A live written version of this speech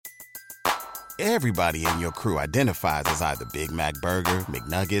Everybody in your crew identifies as either Big Mac Burger,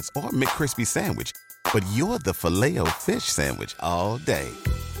 McNuggets, or McCrispy Sandwich. But you're the Filet-O-Fish Sandwich all day.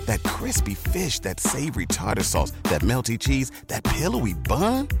 That crispy fish, that savory tartar sauce, that melty cheese, that pillowy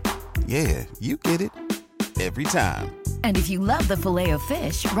bun. Yeah, you get it. Every time. And if you love the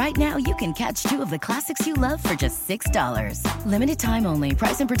Filet-O-Fish, right now you can catch two of the classics you love for just $6. Limited time only.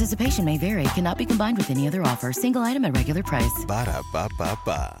 Price and participation may vary. Cannot be combined with any other offer. Single item at regular price.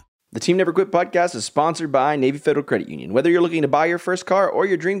 Ba-da-ba-ba-ba. The Team Never Quit podcast is sponsored by Navy Federal Credit Union. Whether you're looking to buy your first car or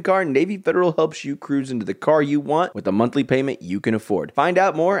your dream car, Navy Federal helps you cruise into the car you want with a monthly payment you can afford. Find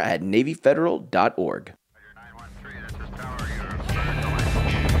out more at NavyFederal.org.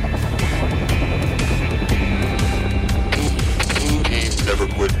 Never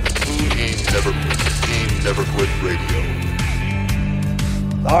quit. Never quit. Team Never Quit Radio.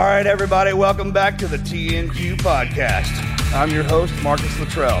 All right, everybody, welcome back to the TNQ podcast. I'm your host, Marcus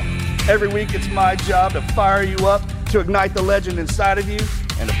Luttrell. Every week, it's my job to fire you up, to ignite the legend inside of you,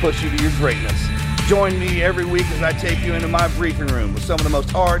 and to push you to your greatness. Join me every week as I take you into my briefing room with some of the most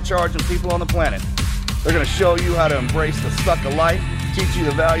hard-charging people on the planet. They're going to show you how to embrace the suck of life, teach you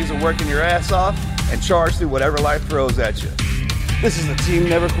the values of working your ass off, and charge through whatever life throws at you. This is the Team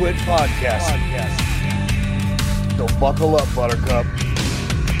Never Quit podcast. So buckle up, Buttercup.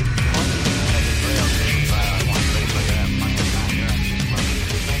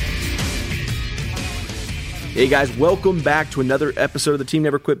 Hey guys, welcome back to another episode of the Team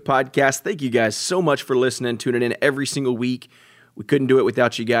Never Quit podcast. Thank you guys so much for listening, tuning in every single week. We couldn't do it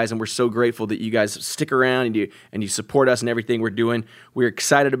without you guys, and we're so grateful that you guys stick around and you support us and everything we're doing. We're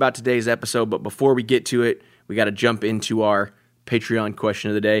excited about today's episode, but before we get to it, we got to jump into our Patreon question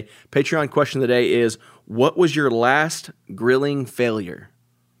of the day. Patreon question of the day is, what was your last grilling failure?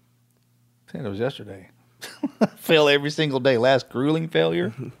 I think it was yesterday. Fail every single day. Last grueling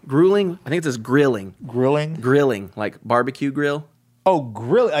failure? Grueling? I think it says grilling. Grilling? Grilling, like barbecue grill. Oh,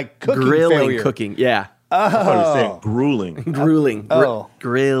 grilling, like cooking grilling, failure. cooking, yeah. Oh. I thought you were saying grueling. Grueling.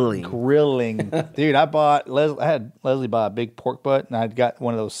 Grilling. Grilling. Dude, I had Leslie buy a big pork butt, and I got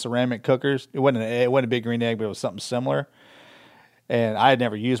one of those ceramic cookers. It wasn't a big green egg, but it was something similar. And I had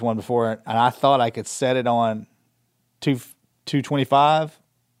never used one before, and I thought I could set it on 225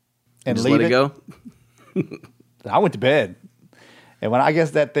 and just leave let it go. I went to bed, and when I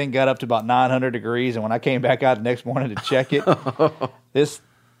guess that thing got up to about 900 degrees, and when I came back out the next morning to check it, this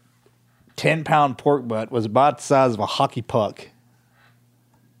 10-pound pork butt was about the size of a hockey puck.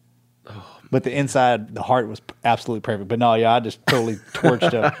 But the inside, the heart was absolutely perfect. But no, yeah, I just totally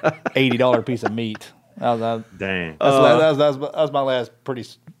torched a $80 piece of meat. Dang. That was my last pretty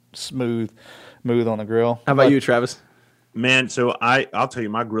smooth on the grill. How about you, Travis? Man, so I'll tell you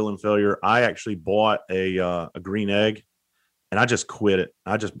my grilling failure. I actually bought a green egg, and I just quit it.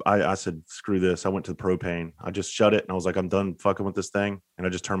 I said, screw this. I went to the propane. I just shut it, and I was like, I'm done fucking with this thing. And I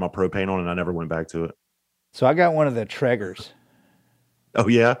just turned my propane on, and I never went back to it. So I got one of the Traegers. Oh,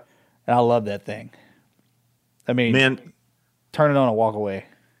 yeah? And I love that thing. I mean, man, turn it on and walk away.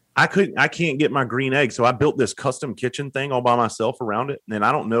 I can't get my green egg. So I built this custom kitchen thing all by myself around it. And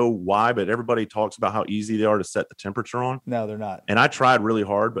I don't know why, but everybody talks about how easy they are to set the temperature on. No, they're not. And I tried really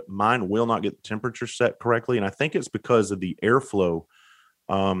hard, but mine will not get the temperature set correctly. And I think it's because of the airflow.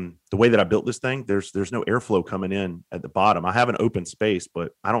 The way that I built this thing, there's no airflow coming in at the bottom. I have an open space,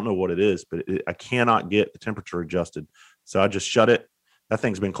 but I don't know what it is, but I cannot get the temperature adjusted. So I just shut it. That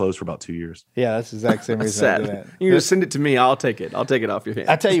thing's been closed for about 2 years. Yeah, that's the exact same reason I did that. You just send it to me. I'll take it. I'll take it off your hands.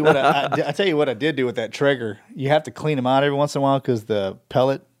 I tell you what. I tell you what I did do with that Traeger. You have to clean them out every once in a while because the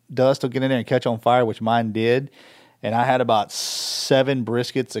pellet dust will get in there and catch on fire, which mine did. And I had about 7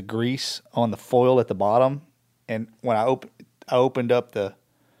 briskets of grease on the foil at the bottom. And when I opened up the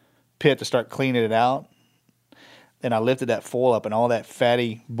pit to start cleaning it out, and I lifted that foil up, and all that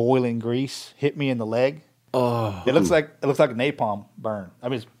fatty boiling grease hit me in the leg. Oh, it looks like a napalm burn. I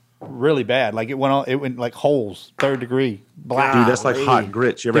mean, it's really bad. Like it went like holes, 3rd degree, black. Dude, that's like hot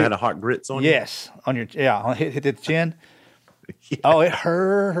grits. You ever had a hot grits on you? Yes, on your hit the chin. Yeah. Oh, it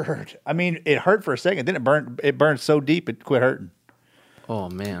hurt. I mean, it hurt for a second. Then it burned so deep it quit hurting. Oh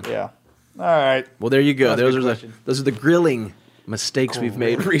man. Yeah. All right. Well, there you go. Those are the grilling mistakes we've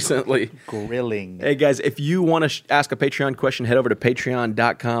made recently. Grilling. Hey guys, if you want to ask a Patreon question, head over to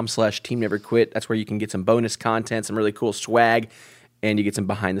patreon.com/teamneverquit. That's where you can get some bonus content, some really cool swag, and you get some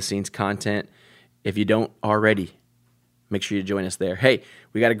behind the scenes content. If you don't already, make sure you join us there. Hey,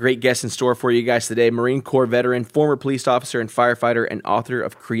 we got a great guest in store for you guys today. Marine Corps veteran, former police officer and firefighter, and author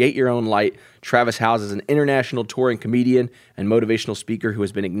of Create Your Own Light, Travis Howze is an international touring comedian and motivational speaker who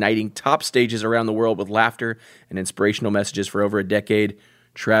has been igniting top stages around the world with laughter and inspirational messages for over a decade.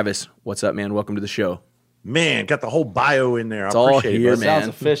 Travis, what's up, man? Welcome to the show. Man, got the whole bio in there. It's I all appreciate here, it. man.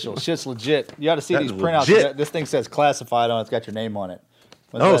 Sounds official. Shit's legit. You got to see That these is printouts. legit. This thing says classified on it. It's got your name on it.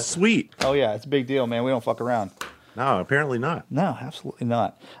 Oh, sweet. Oh, yeah. It's a big deal, man. We don't fuck around. No, apparently not. No, absolutely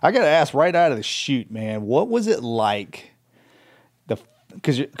not. I got to ask right out of the chute, man, what was it like?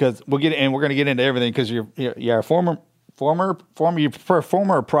 Because we're going to get into everything because you're a former, you prefer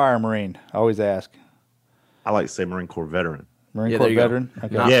former or prior Marine? I always ask. I like to say Marine Corps veteran. Marine Corps veteran?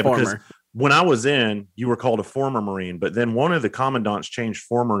 Okay. Not yeah, former. because when I was in, you were called a former Marine, but then one of the commandants changed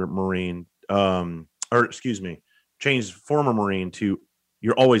former Marine, changed former Marine to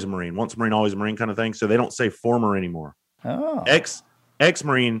you're always a Marine. Once a Marine, always a Marine kind of thing. So they don't say former anymore. Oh.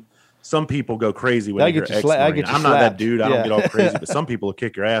 Ex-Marine, some people go crazy when they hear ex-Marine. I'm not that dude. I don't get all crazy, but some people will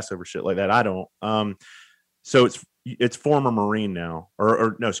kick your ass over shit like that. I don't. So it's former Marine now,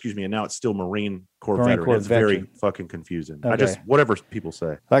 or no, excuse me, and now it's still Marine Corps veteran. It's very fucking confusing. Okay. Whatever people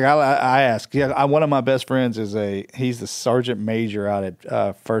say. Like I ask, one of my best friends he's the sergeant major out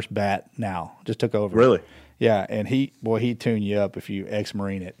at First Bat now. Just took over. Really? Yeah, and he tune you up if you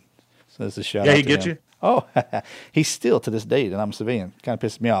ex-Marine it. So this is a shout out. Yeah, he to get him. you. Oh, he's still to this day, and I'm a civilian. Kind of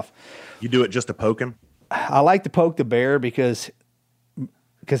pisses me off. You do it just to poke him? I like to poke the bear because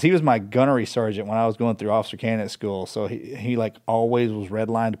he was my gunnery sergeant when I was going through officer candidate school. So he like always was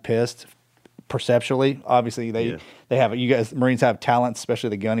redlined pissed perceptually. Obviously they have you guys Marines have talent, especially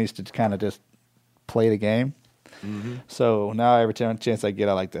the gunnies, to kind of just play the game. Mm-hmm. So now every chance I get,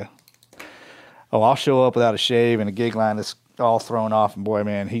 I like to. Oh, I'll show up without a shave and a gig line that's all thrown off, and boy,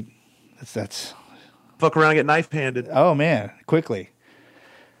 man, that's fuck around and get knife handed. Oh man, quickly.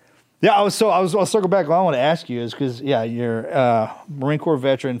 Yeah, I'll circle back. What I want to ask you is because you're a Marine Corps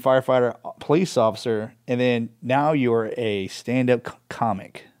veteran, firefighter, police officer, and then now you're a stand-up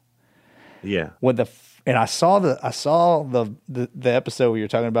comic. Yeah. And I saw the episode where you're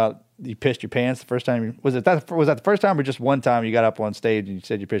talking about you pissed your pants the first time. Was that the first time or just one time you got up on stage and you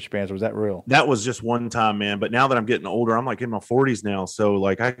said you pissed your pants? Or was that real? That was just one time, man. But now that I'm getting older, I'm like in my 40s now, so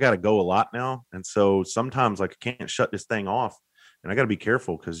like I got to go a lot now, and so sometimes like I can't shut this thing off. And I got to be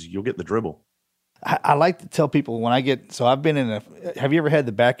careful because you'll get the dribble. I like to tell people when I get, so I've been have you ever had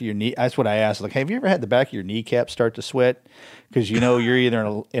the back of your knee? That's what I asked. Like, have you ever had the back of your kneecap start to sweat? Because you're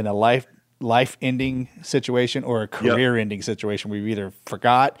either in a life-ending situation or a career-ending situation where you either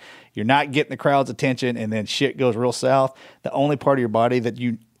forgot, you're not getting the crowd's attention, and then shit goes real south. The only part of your body that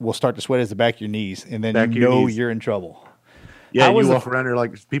you will start to sweat is the back of your knees, and then you're in trouble. Yeah, you walk around there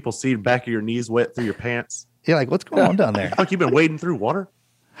like people see the back of your knees wet through your pants. You're like, what's going on down there? Like you've been wading through water.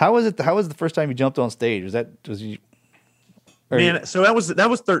 How was it? How was the first time you jumped on stage? Man, so that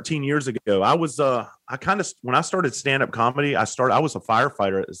was 13 years ago. I was when I started stand-up comedy, I was a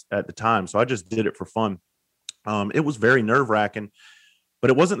firefighter at the time, so I just did it for fun. It was very nerve-wracking,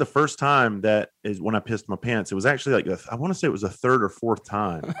 but it wasn't the first time that is when I pissed my pants. It was actually I want to say it was the third or fourth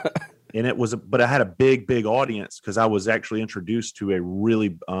time. And but I had a big audience because I was actually introduced to a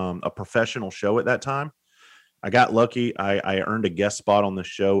really a professional show at that time. I got lucky. I earned a guest spot on the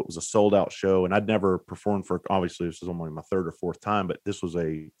show. It was a sold out show, and I'd never performed for, obviously this was only my third or fourth time, but this was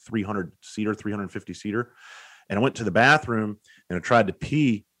a 350 seater. And I went to the bathroom and I tried to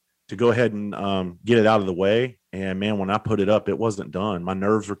pee to go ahead and get it out of the way. And man, when I put it up, it wasn't done. My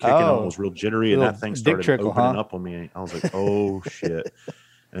nerves were kicking on. It was real jittery, and that thing started opening up on me. I was like, oh shit.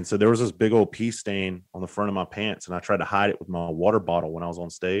 And so there was this big old pee stain on the front of my pants, and I tried to hide it with my water bottle when I was on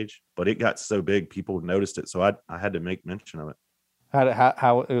stage, but it got so big, people noticed it. So I had to make mention of it.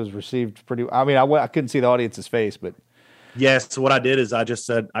 How it was received pretty, I mean, I couldn't see the audience's face, but. Yes. So what I did is I just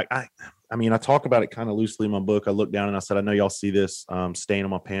said, I talk about it kind of loosely in my book. I looked down and I said, I know y'all see this stain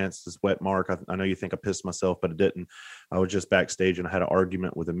on my pants, this wet mark. I know you think I pissed myself, but I didn't. I was just backstage and I had an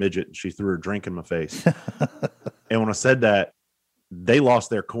argument with a midget, and she threw her drink in my face. And when I said that, they lost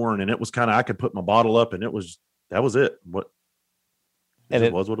their corn, and it was kind of, I could put my bottle up, and that was it.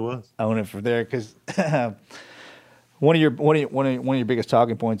 It was what it was. I went in from there because one of your biggest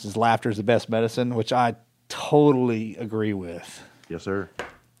talking points is laughter is the best medicine, which I totally agree with. Yes, sir.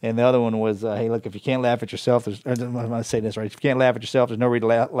 And the other one was, hey, look, if you can't laugh at yourself, I'm going to say this right. If you can't laugh at yourself, there's no reason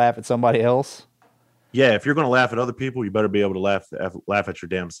to laugh at somebody else. Yeah, if you're going to laugh at other people, you better be able to laugh at your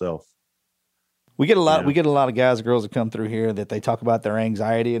damn self. We get a lot of guys and girls that come through here that they talk about their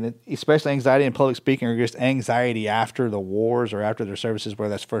anxiety, and especially anxiety in public speaking, or just anxiety after the wars or after their services,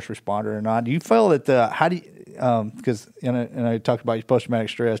 whether that's first responder or not. Do you feel that because I talked about post-traumatic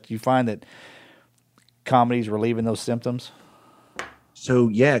stress, do you find that comedy is relieving those symptoms? So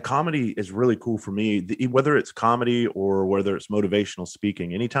yeah, comedy is really cool for me, whether it's comedy or whether it's motivational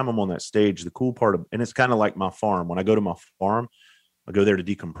speaking. Anytime I'm on that stage, the cool part and it's kind of like my farm. When I go to my farm, I go there to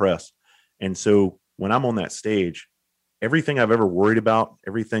decompress. And so when I'm on that stage, everything I've ever worried about,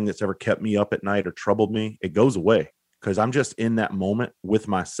 everything that's ever kept me up at night or troubled me, it goes away because I'm just in that moment with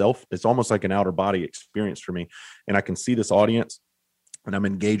myself. It's almost like an outer body experience for me. And I can see this audience and I'm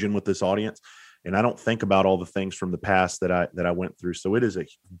engaging with this audience. And I don't think about all the things from the past that I went through. So it is a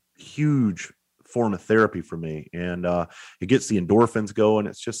huge form of therapy for me. And it gets the endorphins going.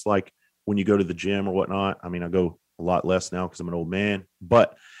 It's just like when you go to the gym or whatnot. I mean, I go a lot less now because I'm an old man,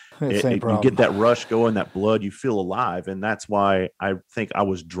 but you get that rush going, that blood, you feel alive. And that's why I think I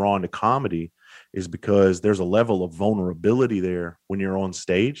was drawn to comedy, is because there's a level of vulnerability there when you're on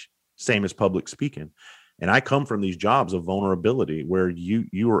stage, same as public speaking. And I come from these jobs of vulnerability where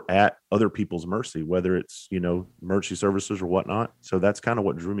you are at other people's mercy, whether it's, emergency services or whatnot. So that's kind of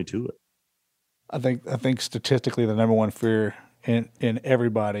what drew me to it. I think statistically the number one fear in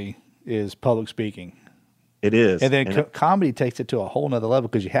everybody is public speaking. It is. And then comedy takes it to a whole nother level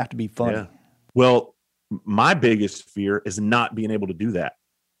because you have to be funny. Yeah. Well, my biggest fear is not being able to do that.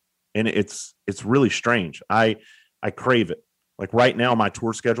 And it's really strange. I crave it. Like right now, my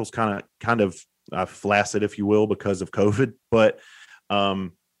tour schedule's kind of flaccid, if you will, because of COVID. But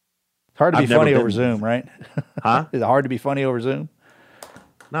it's hard to be funny over Zoom, right? Huh? Is it hard to be funny over Zoom?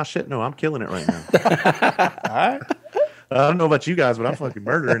 Nah, shit, no, I'm killing it right now. All right. I don't know about you guys, but I'm fucking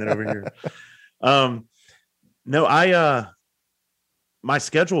murdering it over here. No, my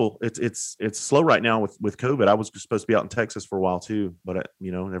schedule, it's slow right now with COVID. I was supposed to be out in Texas for a while too, but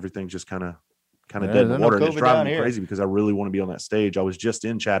everything's just kind of dead in the water. And it's driving me crazy because I really want to be on that stage. I was just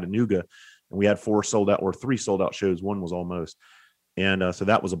in Chattanooga and we had 3 sold out shows. One was almost. And so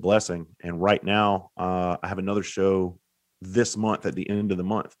that was a blessing. And right now I have another show this month at the end of the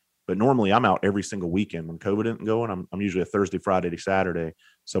month. But normally I'm out every single weekend. When COVID isn't going, I'm usually a Thursday, Friday, Saturday,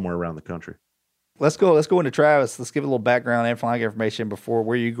 somewhere around the country. Let's go into Travis. Let's give a little background information before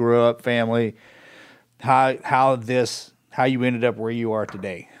where you grew up, family, how you ended up where you are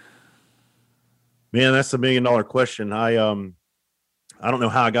today. Man, that's $1 million question. I don't know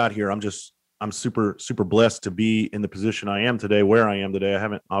how I got here. I'm super, super blessed to be in the position I am today, where I am today. I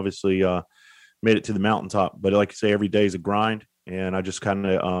haven't obviously made it to the mountaintop, but like you say, every day is a grind. And I just kind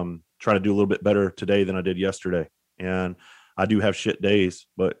of try to do a little bit better today than I did yesterday. And I do have shit days,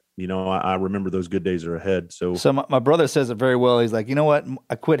 but I remember those good days are ahead. So my brother says it very well. He's like, you know what?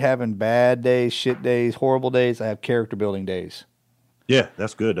 I quit having bad days, shit days, horrible days. I have character building days. Yeah,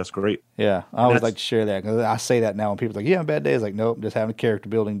 that's good. That's great. Yeah, I always like to share that because I say that now when people are like, yeah, bad days. Like, nope, I'm just having a character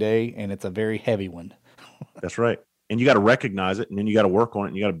building day, and it's a very heavy one. That's right. And you got to recognize it, and then you got to work on it,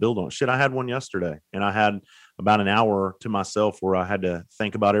 and you got to build on it. Shit, I had one yesterday, and I had about an hour to myself where I had to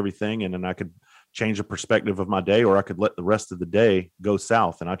think about everything, and then I could change the perspective of my day, or I could let the rest of the day go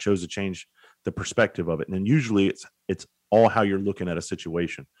south. And I chose to change the perspective of it. And then usually it's all how you're looking at a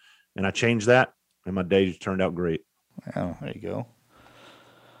situation. And I changed that, and my day just turned out great. Oh, there you go.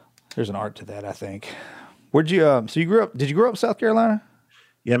 There's an art to that, I think. Where'd you did you grow up in South Carolina?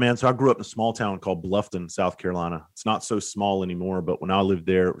 Yeah, man. So I grew up in a small town called Bluffton, South Carolina. It's not so small anymore, but when I lived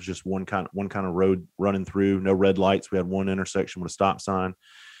there, it was just one kind of road running through, no red lights. We had one intersection with a stop sign,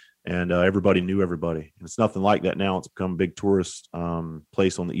 and everybody knew everybody. And it's nothing like that now. It's become a big tourist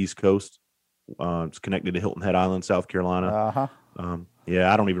place on the East Coast. It's connected to Hilton Head Island, South Carolina.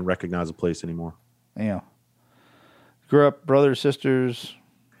 Yeah, I don't even recognize the place anymore. Yeah. Grew up brothers, sisters.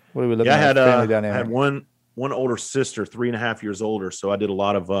 What are we looking at? Family dynamic. I had one older sister, 3.5 years older. So I did a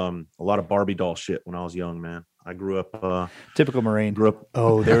lot of Barbie doll shit when I was young, man. I grew up typical Marine. Grew up.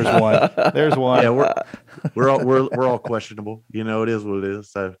 Oh, there's one. There's one. Yeah, we're all questionable. It is what it is.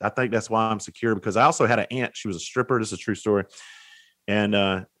 So I think that's why I'm secure, because I also had an aunt. She was a stripper. This is a true story.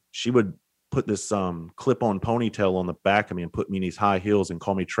 And she would put this clip-on ponytail on the back of me and put me in these high heels and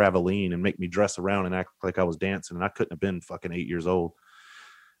call me Traveline and make me dress around and act like I was dancing. And I couldn't have been fucking 8 years old.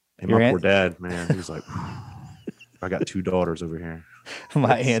 And my poor dad, man, he was like, I got 2 daughters over here.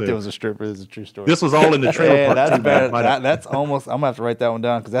 My aunt that was a stripper. This is a true story. This was all in the trailer park. That's bad. That's almost, I'm going to have to write that one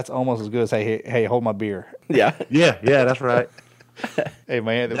down because that's almost as good as, hey, hold my beer. Yeah, that's right. Hey,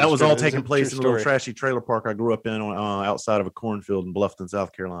 man. That was all taking place in a little trashy trailer park I grew up in outside of a cornfield in Bluffton,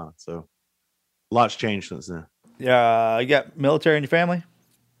 South Carolina. So lots changed since then. Yeah, you got military in your family?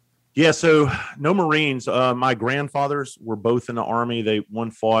 Yeah, so no Marines. My grandfathers were both in the Army.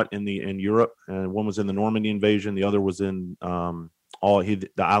 One fought in Europe, and one was in the Normandy invasion. The other was in the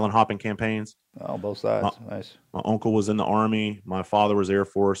island hopping campaigns. Oh, both sides. Nice. My uncle was in the Army. My father was Air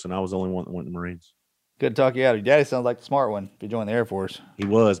Force, and I was the only one that went in the Marines. Good to talk you out. Your daddy sounds like the smart one if you join the Air Force. He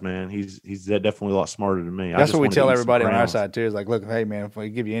was, man. He's definitely a lot smarter than me. That's what we tell everybody on our side too. Is like, look, hey, man, if we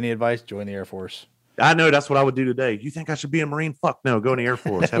give you any advice, join the Air Force. I know that's what I would do today. You think I should be a Marine? Fuck no. Go in the Air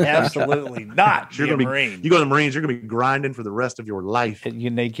Force. Absolutely not. You're Be a gonna be Marine. You go to the Marines. You're gonna be grinding for the rest of your life.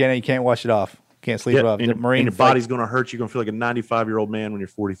 You can't wash it off. Can't sleep it off. And, The Marine and your body's gonna hurt. You're gonna feel like a 95-year-old man when you're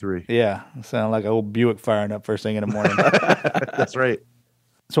 43. Yeah, sound like an old Buick firing up first thing in the morning. That's right.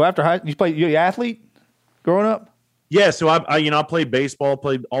 So after high, you an athlete growing up? Yeah, so I played baseball,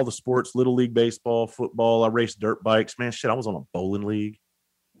 played all the sports, little league baseball, football. I raced dirt bikes. Man, shit, I was on a bowling league.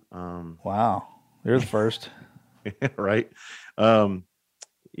 Wow, you're the first. Right.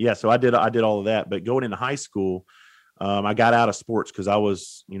 Yeah, so I did all of that. But going into high school, I got out of sports because I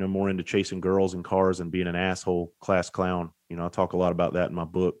was, more into chasing girls and cars and being an asshole class clown. I talk a lot about that in my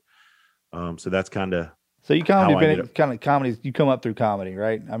book. So that's kind of. So you kind of comedy. You come up through comedy,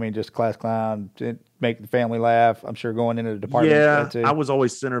 right? I mean, just class clown, make the family laugh. I'm sure going into the department. Yeah, too. I was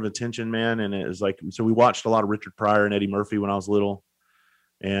always center of attention, man, and it was like so. We watched a lot of Richard Pryor and Eddie Murphy when I was little,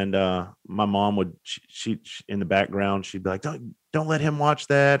 and my mom would she in the background she'd be like, "Don't let him watch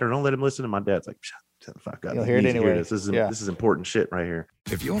that, or don't let him listen." And my dad's like, "Shut the fuck up! You'll hear it anyway." This is important shit right here.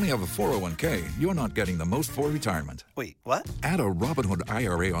 If you only have a 401k, you're not getting the most for retirement. Wait, what? Add a Robinhood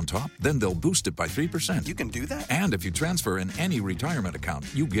IRA on top, then they'll boost it by 3%. You can do that? And if you transfer in any retirement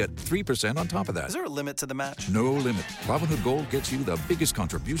account, you get 3% on top of that. Is there a limit to the match? No limit. Robinhood Gold gets you the biggest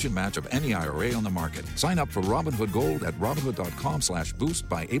contribution match of any IRA on the market. Sign up for Robinhood Gold at Robinhood.com/boost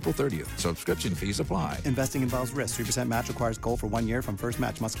by April 30th. Subscription fees apply. Investing involves risk. 3% match requires gold for 1 year from first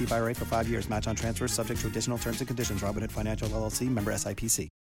match. Must keep IRA for 5 years. Match on transfers subject to additional terms and conditions. Robinhood Financial LLC, member SIPC.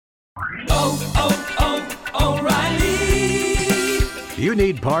 O'Reilly. You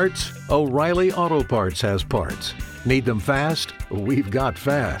need parts? O'Reilly Auto Parts has parts. Need them fast? We've got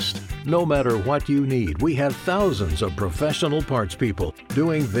fast. No matter what you need, we have thousands of professional parts people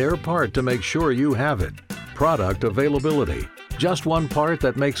doing their part to make sure you have it. Product availability. Just one part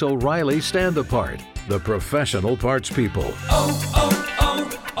that makes O'Reilly stand apart. The professional parts people.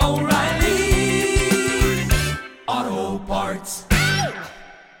 O'Reilly Auto Parts.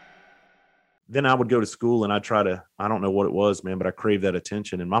 Then I would go to school and I don't know what it was, man, but I craved that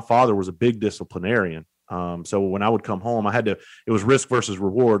attention. And my father was a big disciplinarian. So when I would come home, it was risk versus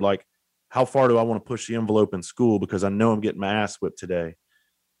reward. Like, how far do I want to push the envelope in school? Because I know I'm getting my ass whipped today.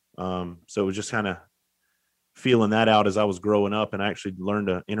 So it was just kind of feeling that out as I was growing up, and I actually learned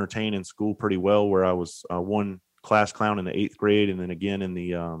to entertain in school pretty well, where I was one class clown in the 8th grade. And then again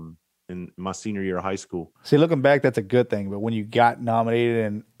in my senior year of high school. See, looking back, that's a good thing. But when you got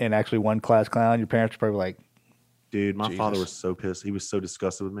nominated and actually won class clown, your parents were probably like, dude, my father was so pissed. He was so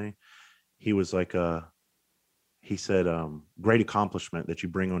disgusted with me. He was like, he said, great accomplishment that you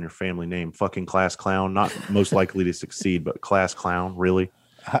bring on your family name, fucking class clown, not most likely to succeed, but class clown, really?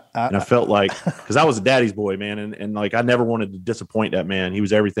 And I felt like, because I was a daddy's boy, man, and like I never wanted to disappoint that man. He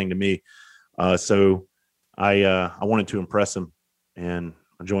was everything to me. So I wanted to impress him, and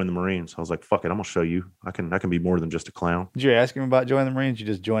I joined the Marines. I was like, fuck it, I'm gonna show you. I can be more than just a clown. Did you ask him about joining the Marines? You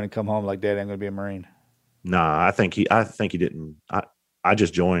just joined and come home like, Dad, I'm gonna be a Marine. Nah, I think he didn't. I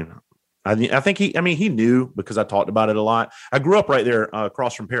just joined. I think he knew, because I talked about it a lot. I grew up right there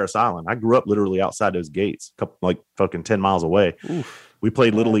across from Paris Island. I grew up literally outside those gates, like fucking 10 miles away. Oof. We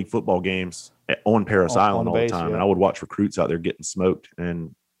played little league football games on Paris Island all the time. Yeah. And I would watch recruits out there getting smoked.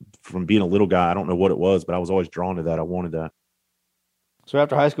 And from being a little guy, I don't know what it was, but I was always drawn to that. I wanted that. So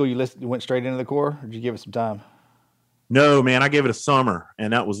after high school, you went straight into the Corps, or did you give it some time? No, man, I gave it a summer,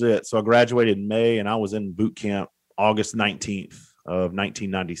 and that was it. So I graduated in May, and I was in boot camp August 19th of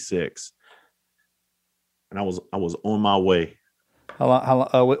 1996, and I was on my way. How long?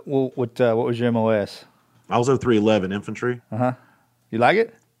 What was your MOS? I was 0311 infantry. You like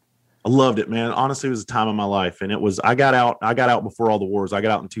it? I loved it, man. Honestly, it was a time of my life, and it was. I got out before all the wars. I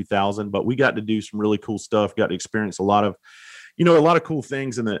got out in 2000, but we got to do some really cool stuff. Got to experience a lot of cool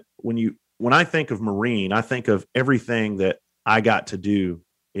things. And that when I think of Marine, I think of everything that I got to do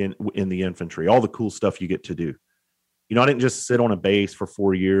in the infantry, all the cool stuff you get to do. I didn't just sit on a base for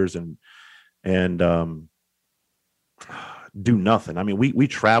 4 years and do nothing. I mean, we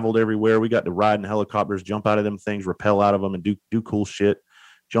traveled everywhere. We got to ride in helicopters, jump out of them things, rappel out of them, and do cool shit,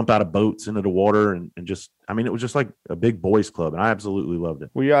 jump out of boats into the water, and just, I mean, it was just like a big boys club, and I absolutely loved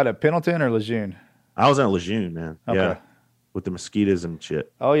it. Were you out at Pendleton or Lejeune? I was in Lejeune, man. Okay. Yeah. With the mosquitoes and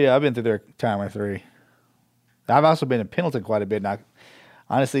shit. Oh, yeah. I've been through there a time or three. I've also been in Pendleton quite a bit. Now,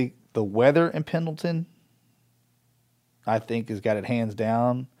 honestly, the weather in Pendleton, I think, has got it hands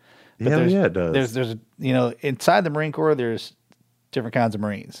down. But Yeah, it does. There's inside the Marine Corps, there's different kinds of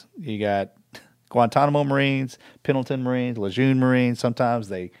Marines. You got Guantanamo Marines, Pendleton Marines, Lejeune Marines. Sometimes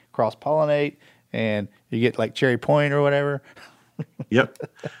they cross-pollinate, and you get like Cherry Point or whatever. Yep.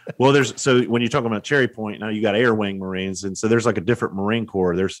 Well, so when you're talking about Cherry Point, now you got Air Wing Marines, and so there's like a different Marine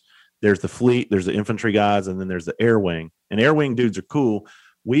Corps. There's the fleet, there's the infantry guys, and then there's the Air Wing. And Air Wing dudes are cool.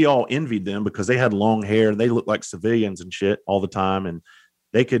 We all envied them because they had long hair and they looked like civilians and shit all the time, and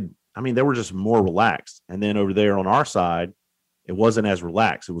they were just more relaxed. And then over there on our side, it wasn't as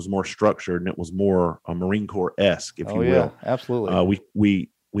relaxed. It was more structured, and it was more Marine Corps-esque, if you will. Absolutely.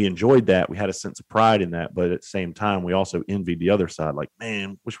 We enjoyed that. We had a sense of pride in that, but at the same time, we also envied the other side. Like,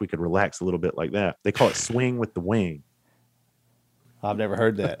 man, wish we could relax a little bit like that. They call it swing with the wing. I've never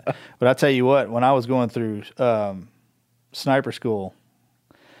heard that. But I tell you what, when I was going through sniper school,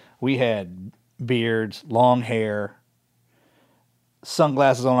 we had beards, long hair,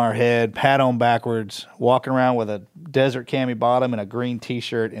 sunglasses on our head, hat on backwards, walking around with a desert cami bottom and a green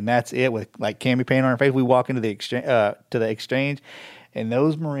T-shirt, and that's it, with like cami paint on our face. We walk into the exchange, and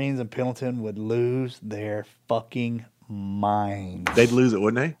those Marines in Pendleton would lose their fucking minds. They'd lose it,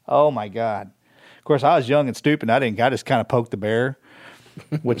 wouldn't they? Oh my God! Of course, I was young and stupid. I just kind of poked the bear,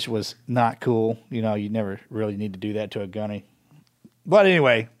 which was not cool. You know, you never really need to do that to a gunny. But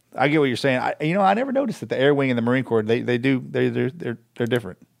anyway, I get what you're saying. I never noticed that the Air Wing and the Marine Corps they're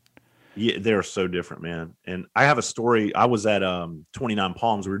different. Yeah, they're so different, man. And I have a story. I was at 29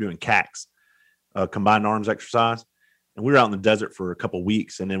 Palms. We were doing CAX, combined arms exercise. And we were out in the desert for a couple of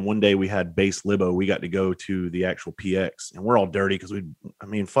weeks. And then one day we had base libo. We got to go to the actual PX. And we're all dirty because we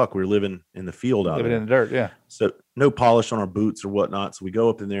were living in the field out there. Living in the dirt, yeah. So no polish on our boots or whatnot. So we go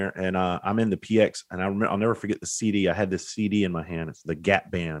up in there, and I'm in the PX. And I'll never forget the CD. I had this CD in my hand. It's the Gap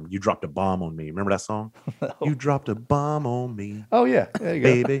Band. You Dropped a Bomb on Me. Remember that song? No. You dropped a bomb on me. Oh, yeah. There you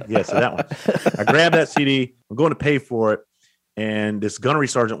baby. go. Yeah, so that one. I grabbed that CD. I'm going to pay for it. And this gunnery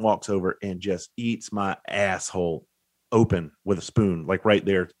sergeant walks over and just eats my asshole open with a spoon, like right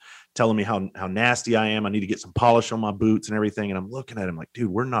there, telling me how nasty I am. I need to get some polish on my boots and everything. And I'm looking at him like, dude,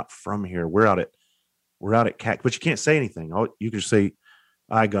 we're not from here. We're out at CAC, but you can't say anything. You can just say,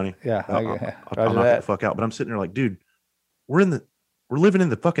 "Hi, Gunny." Yeah, I'll knock the fuck out. But I'm sitting there like, dude, we're living in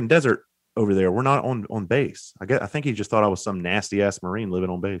the fucking desert over there. We're not on base. I think he just thought I was some nasty ass Marine living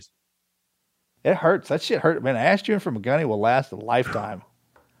on base. It hurts. That shit hurt, man. Ass chewing from a gunny will last a lifetime.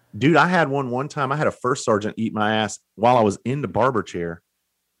 Dude, I had one time. I had a first sergeant eat my ass while I was in the barber chair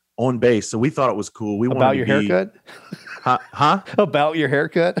on base. So we thought it was cool. We about your haircut? Huh? About your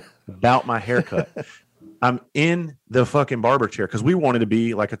haircut? About my haircut. I'm in the fucking barber chair because we wanted to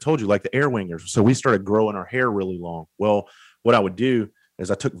be, like I told you, like the air wingers. So we started growing our hair really long. Well, what I would do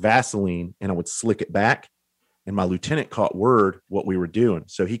is I took Vaseline and I would slick it back. And my lieutenant caught word what we were doing.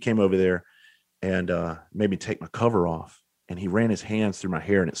 So he came over there and made me take my cover off. And he ran his hands through my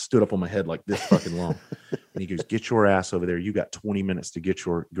hair, and it stood up on my head like this fucking long. And he goes, "Get your ass over there. You got 20 minutes to get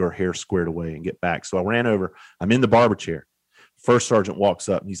your hair squared away and get back." So I ran over. I'm in the barber chair. First sergeant walks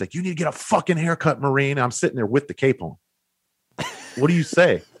up, and he's like, "You need to get a fucking haircut, Marine." I'm sitting there with the cape on. What do you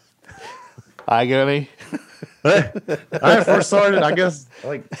say? I got me. All right, first sergeant, I guess,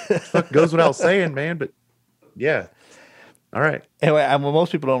 like, fuck goes without saying, man. But yeah. All right. Anyway, well,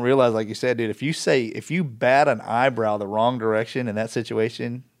 most people don't realize, like you said, dude, if you bat an eyebrow the wrong direction in that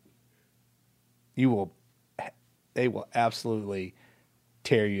situation, they will absolutely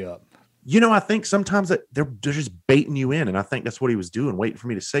tear you up. You know, I think sometimes that they're just baiting you in, and I think that's what he was doing, waiting for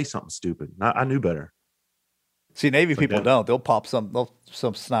me to say something stupid. I knew better. See, Navy people don't. They'll pop some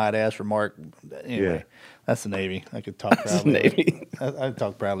snide ass remark. Anyway, yeah. That's the Navy. I could talk proudly. Navy. I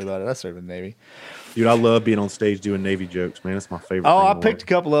talk proudly about it. I served in the Navy. Dude, I love being on stage doing Navy jokes, man. It's my favorite. Oh, I picked a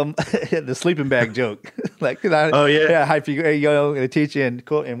couple of them. The sleeping bag joke. Oh yeah. If you go, they teach you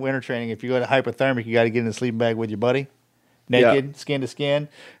in winter training. If you go to hypothermic, you got to get in the sleeping bag with your buddy, naked, skin to skin.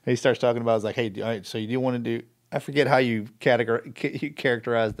 And he starts talking about, it's like, hey, all right, so you do want to do? I forget how you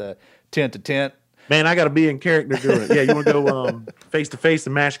characterize the tent to tent. Man, I got to be in character doing it. Yeah, you want to go face to face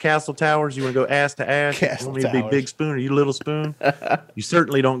and mash castle towers? You want to go ass to ass? Castle you want me to be big spoon or you little spoon? You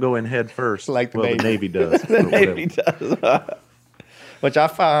certainly don't go in head first. Like the Navy does. The Navy does. Which I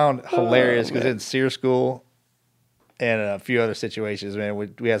found hilarious because in SEER school and a few other situations, man,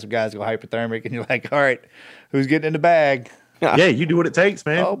 we had some guys go hypothermic and you're like, all right, who's getting in the bag? Yeah, you do what it takes,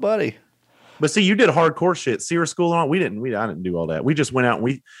 man. Oh, buddy. But see, you did hardcore shit. SEER school on. I didn't do all that. We just went out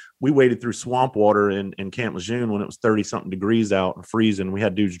and we waded through swamp water in Camp Lejeune when it was 30-something degrees out and freezing. We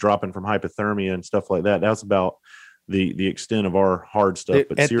had dudes dropping from hypothermia and stuff like that. That's about the extent of our hard stuff.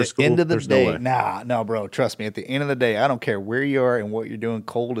 But at SEER the school, end of the there's day, no way. no, bro, trust me. At the end of the day, I don't care where you are and what you're doing.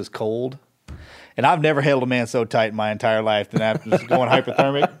 Cold is cold. And I've never held a man so tight in my entire life than after just going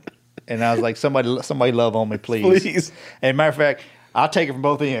hypothermic. And I was like, somebody love on me, please. And matter of fact, I'll take it from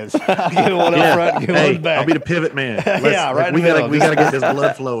both ends. I'll get one up front and get one back. I'll be the pivot man. Right. We gotta get this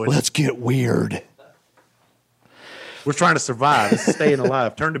blood flowing. Let's get weird. We're trying to survive. This is staying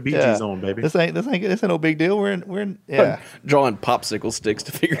alive. Turn the BGs on, baby. This ain't no big deal. We're in drawing popsicle sticks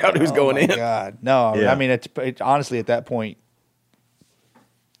to figure out who's going in. God, no. Yeah. I mean, it's honestly at that point,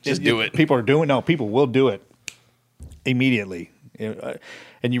 just do it. People will do it immediately, and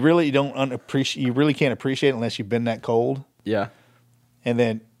you really don't appreciate. You really can't appreciate it unless you've been that cold. Yeah, and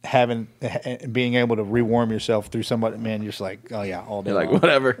then being able to rewarm yourself through somebody, man, you're just like, oh yeah, all day. You're like, long.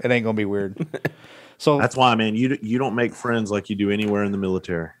 whatever. It ain't gonna be weird. So that's why, man, you don't make friends like you do anywhere in the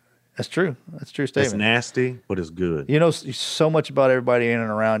military. That's true. That's a true statement. It's nasty, but it's good. You know so much about everybody in and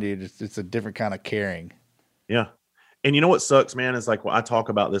around you. It's a different kind of caring. Yeah. And you know what sucks, man, is like, well, I talk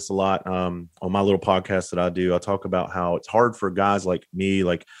about this a lot on my little podcast that I do. I talk about how it's hard for guys like me,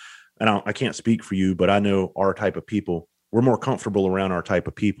 like, and I can't speak for you, but I know our type of people. We're more comfortable around our type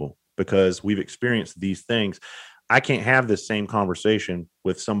of people because we've experienced these things. I can't have this same conversation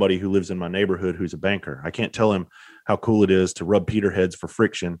with somebody who lives in my neighborhood who's a banker. I can't tell him how cool it is to rub Peter heads for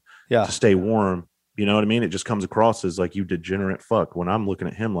friction to stay warm. You know what I mean? It just comes across as like, you degenerate fuck. When I'm looking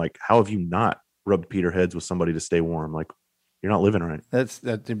at him like, how have you not rubbed Peter heads with somebody to stay warm? Like, you're not living right. That's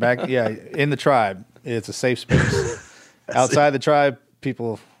back. Yeah. In the tribe, it's a safe space. Outside the tribe,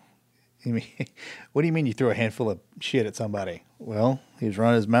 people, what do you mean you threw a handful of shit at somebody? Well, he was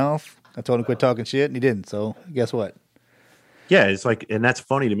running his mouth. I told him to quit talking shit, and he didn't. So guess what? Yeah, it's like, and that's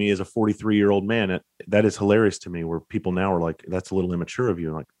funny to me as a 43-year-old man. That is hilarious to me. Where people now are like, "That's a little immature of you."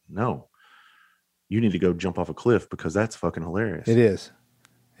 I'm like, no, you need to go jump off a cliff because that's fucking hilarious. It is.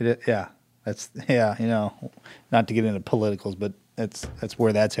 Yeah. You know, not to get into politicals, but that's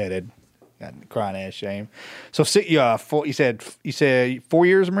where that's headed. God, crying ass shame. So you said 4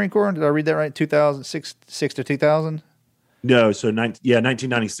 years of Marine Corps. Did I read that right? 2006 to 2000. No, so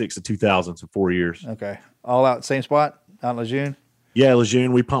 1996 to 2000, so 4 years. Okay, all out same spot out in Lejeune. Yeah,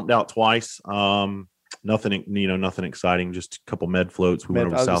 Lejeune. We pumped out twice. Nothing exciting. Just a couple med floats. We went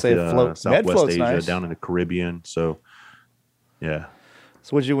over Southwest Asia, nice. Down in the Caribbean. So, yeah.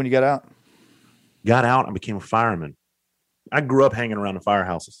 So what did you do when you got out? Got out, I became a fireman. I grew up hanging around the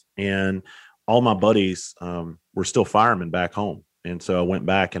firehouses, and all my buddies were still firemen back home. And so I went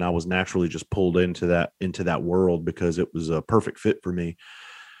back, and I was naturally just pulled into that world because it was a perfect fit for me.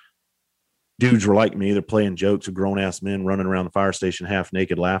 Dudes were like me; they're playing jokes of grown ass men running around the fire station half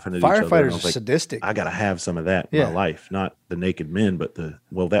naked, laughing at each other. Firefighters are sadistic. I got to have some of that in my life, not the naked men, but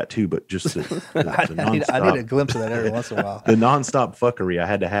that too, but just the nonstop. I need a glimpse of that every once in a while. The nonstop fuckery. I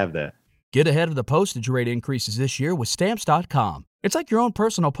had to have that. Get ahead of the postage rate increases this year with Stamps.com. It's like your own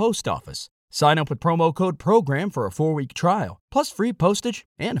personal post office. Sign up with promo code PROGRAM for a 4-week trial, plus free postage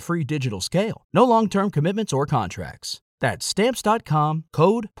and a free digital scale. No long-term commitments or contracts. That's Stamps.com,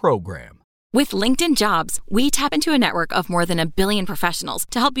 code PROGRAM. With LinkedIn Jobs, we tap into a network of more than 1 billion professionals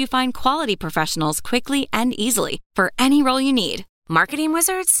to help you find quality professionals quickly and easily for any role you need. Marketing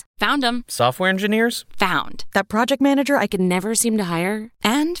wizards? Found them. Software engineers? Found. That project manager I could never seem to hire?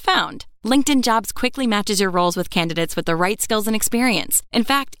 And found. LinkedIn Jobs quickly matches your roles with candidates with the right skills and experience. In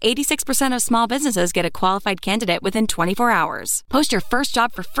fact, 86% of small businesses get a qualified candidate within 24 hours. Post your first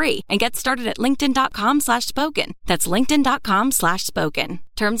job for free and get started at linkedin.com/spoken. That's linkedin.com/spoken.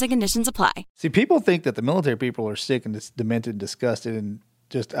 Terms and conditions apply. See, people think that the military people are sick and demented, disgusted, and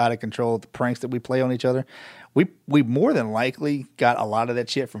just out of control with the pranks that we play on each other. We more than likely got a lot of that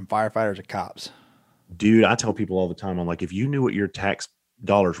shit from firefighters or cops. Dude, I tell people all the time, I'm like, if you knew what your tax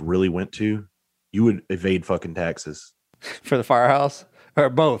dollars really went to, you would evade fucking taxes. For the firehouse? Or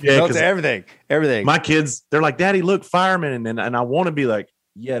both? Yeah, both, everything. My kids, they're like, Daddy, look, firemen. And I want to be like,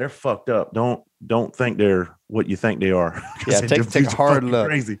 yeah, they're fucked up. Don't think they're what you think they are. Yeah, take a hard look.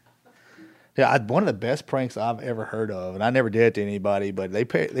 Crazy. Yeah, one of the best pranks I've ever heard of, and I never did it to anybody, but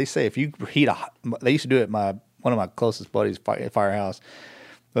they say if you heat they used to do it at one of my closest buddies' firehouse,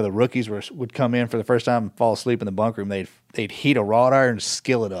 where the rookies would come in for the first time and fall asleep in the bunk room. They'd heat a wrought iron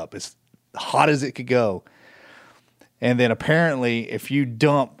skillet up as hot as it could go, and then apparently if you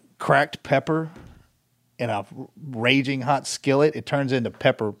dump cracked pepper in a raging hot skillet, it turns into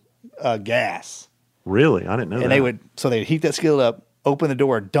pepper gas. Really, I didn't know. And they'd heat that skillet up, open the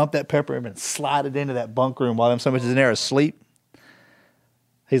door, dump that pepper in, and slide it into that bunk room while somebody's in there asleep.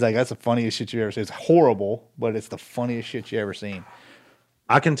 He's like, that's the funniest shit you ever seen. It's horrible, but it's the funniest shit you ever seen.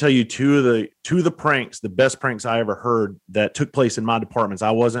 I can tell you two of the pranks, the best pranks I ever heard that took place in my departments.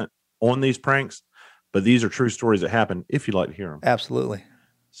 I wasn't on these pranks, but these are true stories that happened, if you'd like to hear them. Absolutely.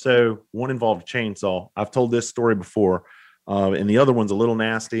 So one involved a chainsaw. I've told this story before, and the other one's a little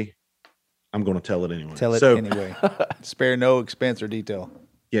nasty. I'm going to tell it anyway. Tell it anyway. Spare no expense or detail.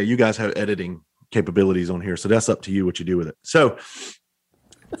 Yeah, you guys have editing capabilities on here, so that's up to you what you do with it. So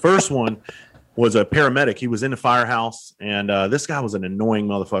first one was a paramedic. He was in the firehouse, and this guy was an annoying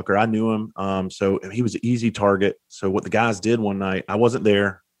motherfucker. I knew him, so he was an easy target. So what the guys did one night, I wasn't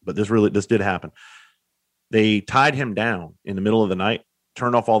there, but this did happen. They tied him down in the middle of the night,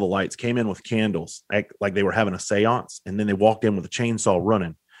 turned off all the lights, came in with candles, like they were having a seance, and then they walked in with a chainsaw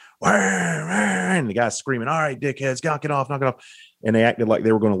running. And the guy's screaming, "All right, dickheads, knock it off. And they acted like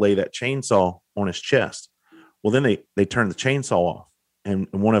they were going to lay that chainsaw on his chest. Well, then they turned the chainsaw off, and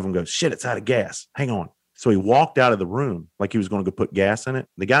one of them goes, "Shit, it's out of gas. Hang on." So he walked out of the room like he was going to go put gas in it.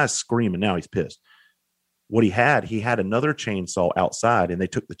 The guy's screaming. Now he's pissed. What he had another chainsaw outside, and they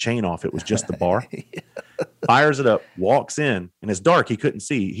took the chain off. It was just the bar. Fires it up, walks in, and it's dark. He couldn't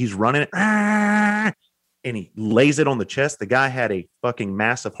see. He's running it, and he lays it on the chest. The guy had a fucking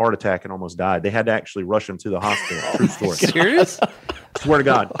massive heart attack and almost died. They had to actually rush him to the hospital. True story. Serious? Swear to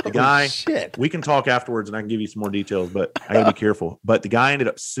God. The guy, shit. We can talk afterwards, and I can give you some more details, but I got to be careful. But the guy ended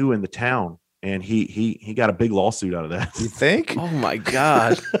up suing the town, and he got a big lawsuit out of that. You think? Oh, my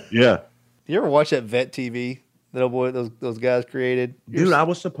God. Yeah. You ever watch that Vet TV that old boy those guys created? Dude, I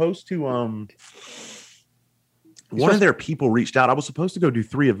was supposed to one of their people reached out. I was supposed to go do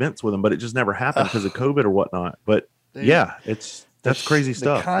 3 events with them, but it just never happened because of COVID or whatnot. But dude, yeah, that's crazy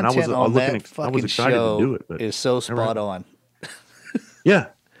stuff. And I was excited to do it. But is so spot on. Yeah,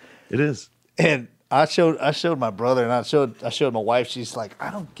 it is. And I showed my brother, and I showed my wife. She's like,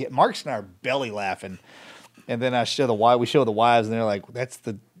 I don't get. Mark's and I are belly laughing. And then we show the wives, and they're like, that's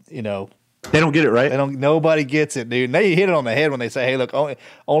the, They don't get it, right? Nobody gets it, dude. And they hit it on the head when they say, "Hey, look,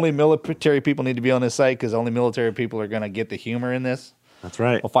 only military people need to be on this site because only military people are going to get the humor in this." That's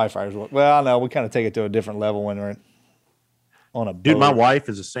right. Well, firefighters. Well, no, we kind of take it to a different level when we're on a boat. Dude, my wife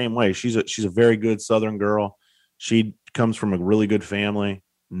is the same way. She's a very good Southern girl. She comes from a really good family.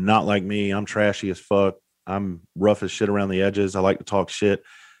 Not like me. I'm trashy as fuck. I'm rough as shit around the edges. I like to talk shit.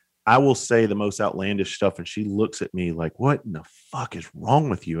 I will say the most outlandish stuff, and she looks at me like, "What in the fuck is wrong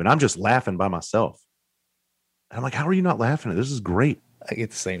with you?" And I'm just laughing by myself. And I'm like, "How are you not laughing at this? Is great." I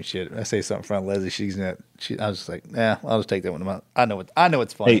get the same shit. I say something in front of Leslie. I was just like, "Yeah, I'll just take that one. I know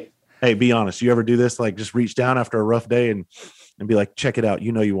it's funny." Hey, be honest. You ever do this? Like, just reach down after a rough day and be like, "Check it out.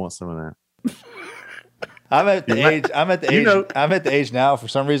 You know you want some of that." I'm at the age now. For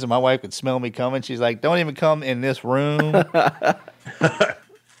some reason, my wife could smell me coming. She's like, "Don't even come in this room."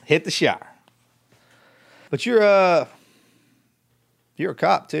 Hit the shower. But you're a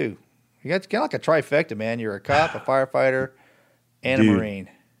cop too. You got kind of like a trifecta, man. You're a cop, a firefighter, and a Marine.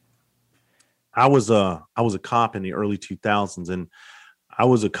 I was a cop in the early 2000s, and I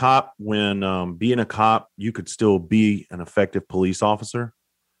was a cop when being a cop, you could still be an effective police officer,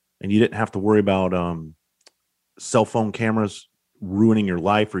 and you didn't have to worry about cell phone cameras ruining your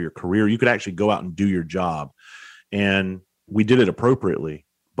life or your career. You could actually go out and do your job, and we did it appropriately.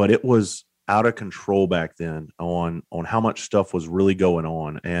 But it was out of control back then on how much stuff was really going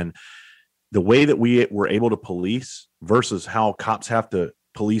on. And the way that we were able to police versus how cops have to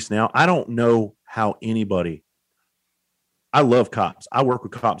police now, I don't know how anybody. I love cops. I work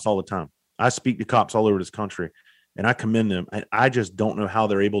with cops all the time. I speak to cops all over this country, and I commend them. And I just don't know how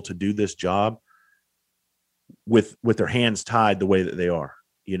they're able to do this job with their hands tied the way that they are.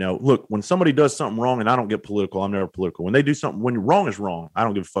 Look, when somebody does something wrong, and I don't get political, I'm never political. When they do something, when wrong is wrong, I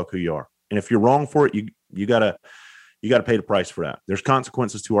don't give a fuck who you are. And if you're wrong for it, you gotta pay the price for that. There's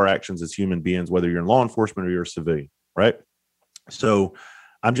consequences to our actions as human beings, whether you're in law enforcement or you're a civilian, right? So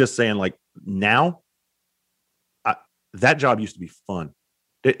I'm just saying, like, now, that job used to be fun.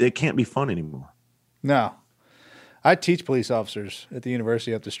 It can't be fun anymore. No. I teach police officers at the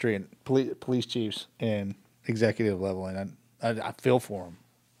university up the street, and police chiefs and executive level, and I feel for them.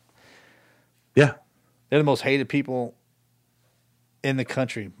 Yeah. They're the most hated people in the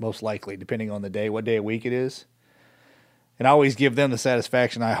country, most likely, depending on the day, what day of week it is. And I always give them the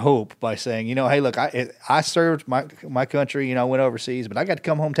satisfaction, I hope, by saying, hey, look, I served my country, I went overseas, but I got to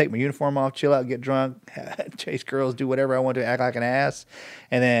come home, take my uniform off, chill out, get drunk, chase girls, do whatever I want to, act like an ass.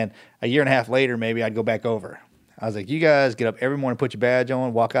 And then a year and a half later, maybe I'd go back over. I was like, you guys get up every morning, put your badge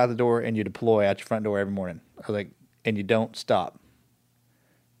on, walk out the door, and you deploy out your front door every morning. I was like, and you don't stop.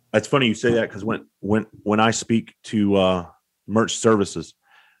 That's funny you say that, because when I speak to merch services,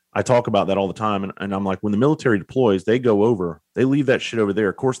 I talk about that all the time. And I'm like, when the military deploys, they go over, they leave that shit over there.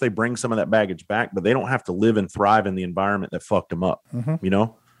 Of course, they bring some of that baggage back, but they don't have to live and thrive in the environment that fucked them up, And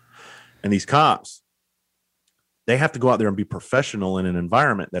these cops, they have to go out there and be professional in an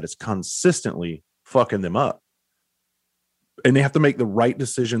environment that is consistently fucking them up. And they have to make the right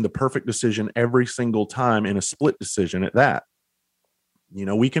decision, the perfect decision every single time, in a split decision at that. You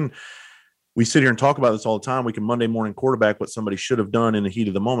know, we sit here and talk about this all the time. We can Monday morning quarterback what somebody should have done in the heat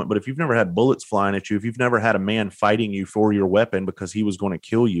of the moment. But if you've never had bullets flying at you, if you've never had a man fighting you for your weapon because he was going to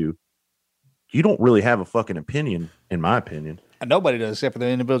kill you, you don't really have a fucking opinion, in my opinion. And nobody does, except for the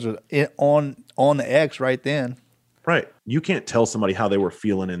individual on the X right then. Right. You can't tell somebody how they were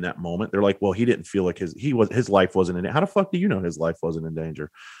feeling in that moment. They're like, well, he didn't feel like his life wasn't in it. How the fuck do you know his life wasn't in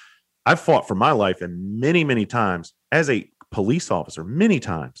danger? I've fought for my life, and many, many times as a police officer, many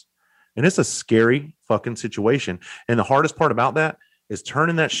times. And it's a scary fucking situation. And the hardest part about that is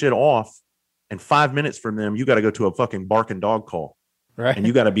turning that shit off. And 5 minutes from them, you got to go to a fucking barking dog call. Right. And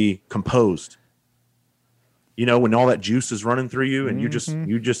you got to be composed. You know, when all that juice is running through you, and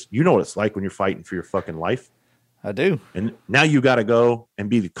you know what it's like when you're fighting for your fucking life. I do. And now you got to go and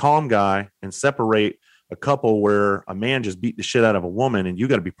be the calm guy and separate a couple where a man just beat the shit out of a woman, and you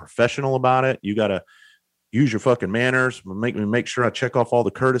got to be professional about it. You got to use your fucking manners. Make sure I check off all the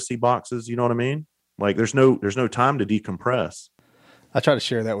courtesy boxes. You know what I mean? Like there's no time to decompress. I try to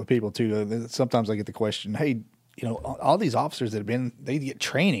share that with people too. Sometimes I get the question, hey, you know, all these officers that have been, they get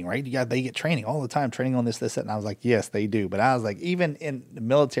training, right? They get training all the time, training on this, that. And I was like, yes, they do. But I was like, even in the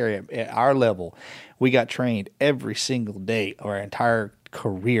military at our level, we got trained every single day our entire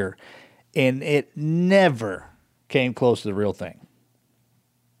career. And it never came close to the real thing.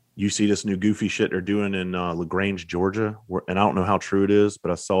 You see this new goofy shit they're doing in LaGrange, Georgia, and I don't know how true it is, but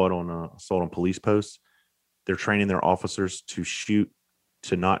I saw it on police posts. They're training their officers to shoot,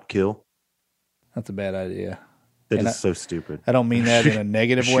 to not kill. That's a bad idea. That is so stupid. I don't mean that in a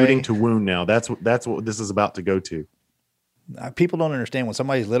negative way. Shooting to wound now. That's what this is about to go to. People don't understand when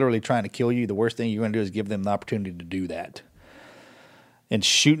somebody's literally trying to kill you, the worst thing you're going to do is give them the opportunity to do that. And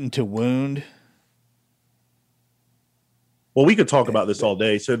shooting to wound. Well, we could talk about this all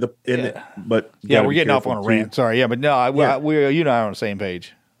day. So we're getting off on a rant. Sorry, yeah, but no, we're you and I are on the same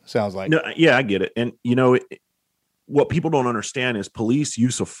page. Sounds like. No, yeah, I get it. And you know, what people don't understand is police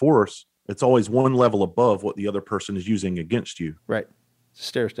use of force. It's always one level above what the other person is using against you. Right. It's a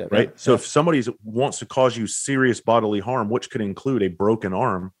stair step. Right. So if somebody wants to cause you serious bodily harm, which could include a broken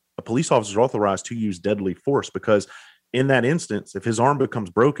arm, a police officer is authorized to use deadly force, because in that instance, if his arm becomes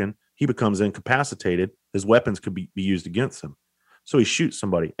broken, he becomes incapacitated. His weapons could be used against him. So he shoots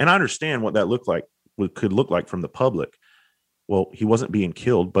somebody. And I understand what that could look like from the public. Well, he wasn't being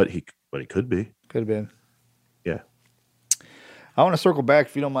killed, but he could be. Could have been. Yeah. I want to circle back,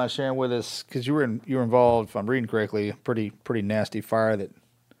 if you don't mind sharing with us, because you were involved, if I'm reading correctly, a pretty nasty fire that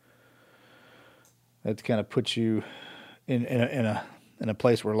kind of puts you in a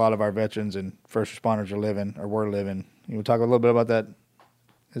place where a lot of our veterans and first responders were living. You want to talk a little bit about that?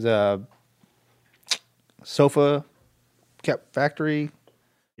 Is a sofa kept factory?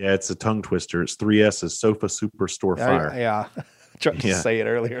 Yeah, it's a tongue twister. It's 3 S's, Sofa Superstore Fire. Yeah. I tried to say it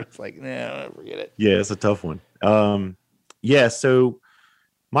earlier. It's like, nah, forget it. Yeah, it's a tough one. So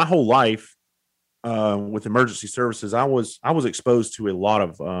my whole life with emergency services, I was exposed to a lot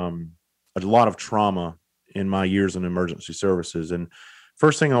of trauma in my years in emergency services. And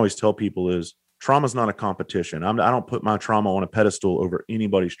first thing I always tell people is trauma is not a competition. I don't put my trauma on a pedestal over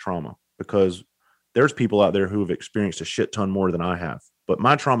anybody's trauma, because there's people out there who have experienced a shit ton more than I have. But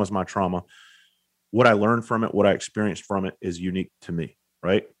my trauma is my trauma. What I learned from it, what I experienced from it, is unique to me,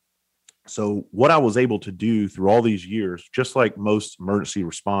 right? So what I was able to do through all these years, just like most emergency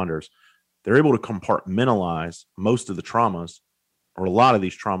responders, they're able to compartmentalize most of the traumas, or a lot of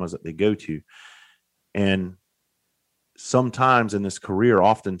these traumas that they go to. And sometimes in this career,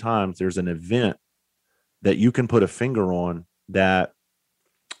 oftentimes there's an event that you can put a finger on that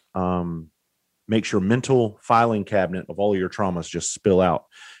makes your mental filing cabinet of all of your traumas just spill out.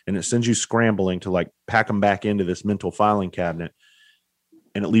 And it sends you scrambling to like pack them back into this mental filing cabinet.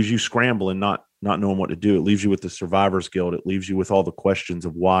 And it leaves you scrambling, not knowing what to do. It leaves you with the survivor's guilt. It leaves you with all the questions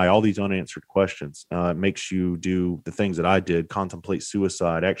of why, all these unanswered questions. It makes you do the things that I did, contemplate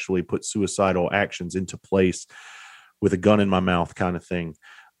suicide, actually put suicidal actions into place with a gun in my mouth kind of thing.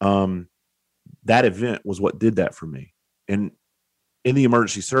 That event was what did that for me. And in the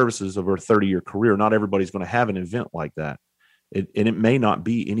emergency services of a 30-year career, not everybody's going to have an event like that. And it may not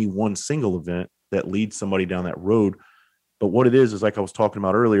be any one single event that leads somebody down that road. But what it is like I was talking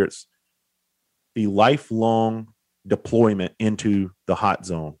about earlier, it's the lifelong deployment into the hot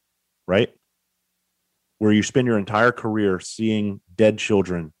zone, right? Where you spend your entire career seeing dead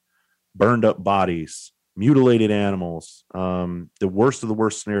children, burned up bodies, mutilated animals, the worst of the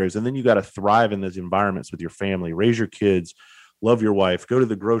worst scenarios. And then you got to thrive in those environments with your family, raise your kids, love your wife, go to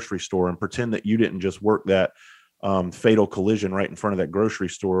the grocery store and pretend that you didn't just work that fatal collision right in front of that grocery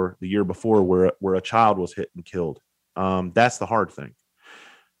store the year before where a child was hit and killed. That's the hard thing.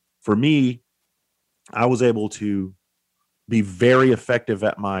 For me, I was able to be very effective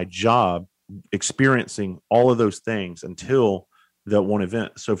at my job, experiencing all of those things until that one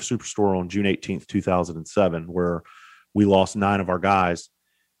event, Sofa Superstore on June 18th, 2007, where we lost 9 of our guys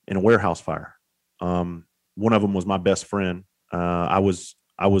in a warehouse fire. One of them was my best friend. I was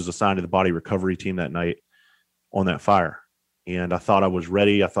assigned to the body recovery team that night on that fire. And I thought I was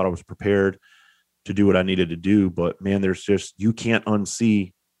ready. I thought I was prepared to do what I needed to do. But man, you can't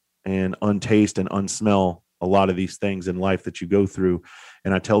unsee and untaste and unsmell a lot of these things in life that you go through.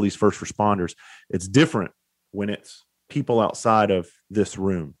 And I tell these first responders, it's different when it's people outside of this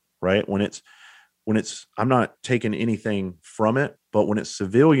room, right? When it's, I'm not taking anything from it, but when it's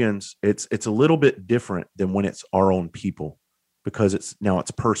civilians, it's a little bit different than when it's our own people, because it's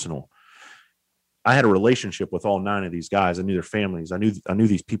personal. I had a relationship with all 9 of these guys. I knew their families. I knew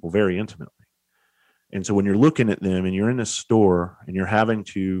these people very intimately. And so when you're looking at them and you're in this store and you're having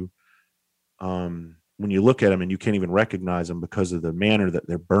to, when you look at them and you can't even recognize them because of the manner that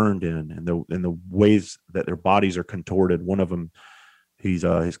they're burned in and the ways that their bodies are contorted. One of them, his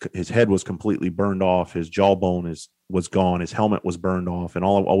head was completely burned off. His jawbone was gone. His helmet was burned off. And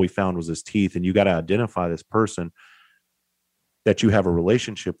all we found was his teeth. And you got to identify this person that you have a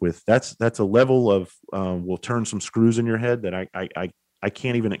relationship with. That's a level of, will turn some screws in your head that I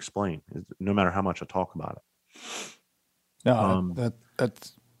can't even explain, no matter how much I talk about it. No,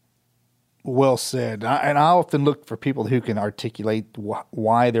 that's well said. And I often look for people who can articulate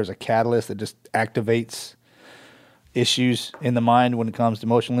why there's a catalyst that just activates issues in the mind when it comes to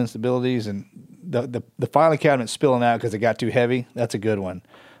emotional instabilities. And the filing cabinet spilling out because it got too heavy, that's a good one.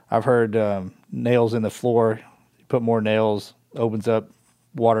 I've heard nails in the floor, you put more nails, opens up,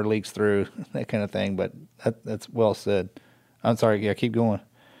 water leaks through, that kind of thing. But that's well said. I'm sorry. Yeah, keep going.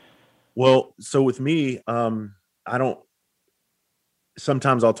 Well, so with me,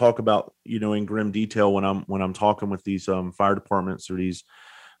 sometimes I'll talk about, in grim detail when I'm talking with these fire departments or these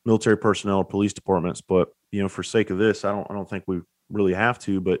military personnel or police departments, but for sake of this, I don't think we really have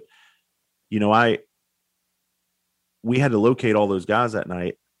to, but we had to locate all those guys that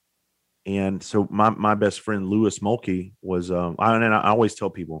night. And so my best friend, Lewis Mulkey, was, and I always tell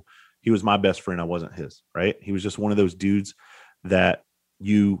people he was my best friend. I wasn't his, right? He was just one of those dudes that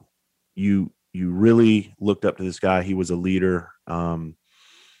you really looked up to this guy. He was a leader.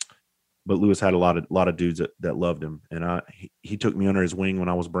 But Lewis had a lot of dudes that loved him. And he took me under his wing when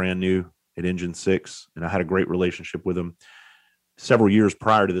I was brand new at Engine 6. And I had a great relationship with him. Several years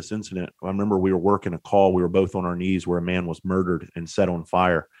prior to this incident, I remember we were working a call. We were both on our knees where a man was murdered and set on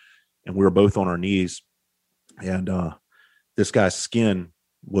fire. And we were both on our knees. And this guy's skin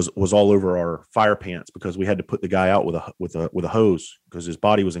was all over our fire pants because we had to put the guy out with a hose because his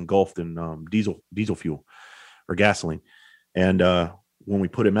body was engulfed in diesel fuel or gasoline. And when we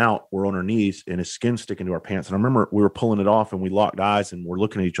put him out, we're on our knees and his skin sticking to our pants. And I remember we were pulling it off and we locked eyes and we're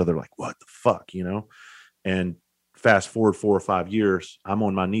looking at each other like, what the fuck, And fast forward 4 or 5 years, I'm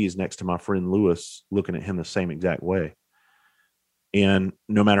on my knees next to my friend Lewis, looking at him the same exact way. And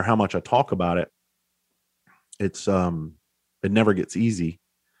no matter how much I talk about it, it's it never gets easy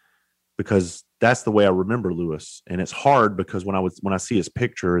because that's the way I remember Lewis. And it's hard because when I see his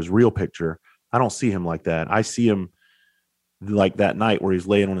picture, his real picture, I don't see him like that. I see him like that night where he's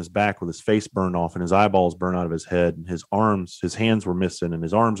laying on his back with his face burned off and his eyeballs burned out of his head and his hands were missing and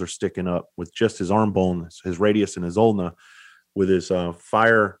his arms are sticking up with just his arm bone, his radius and his ulna, with his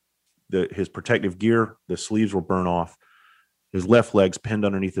his protective gear, the sleeves were burned off. His left leg's pinned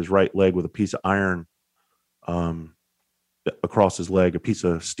underneath his right leg with a piece of iron across his leg, a piece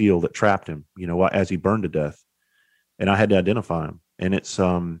of steel that trapped him, as he burned to death. And I had to identify him. And it's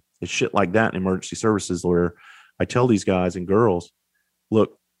shit like that in emergency services where I tell these guys and girls,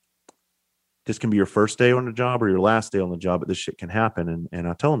 look, this can be your first day on the job or your last day on the job, but this shit can happen. And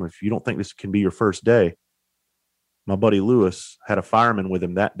I tell them, if you don't think this can be your first day, my buddy Lewis had a fireman with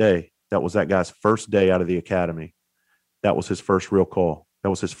him that day. That was that guy's first day out of the academy. That was his first real call.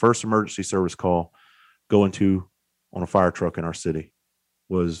 That was his first emergency service call going to on a fire truck in our city.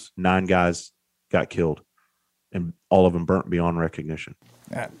 Was 9 guys got killed and all of them burnt beyond recognition.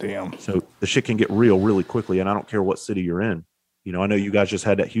 God damn. So the shit can get real really quickly. And I don't care what city you're in. I know you guys just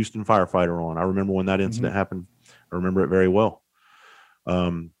had that Houston firefighter on. I remember when that incident happened. I remember it very well.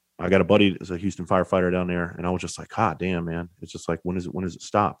 I got a buddy that's a Houston firefighter down there. And I was just like, God damn, man. It's just like, when does it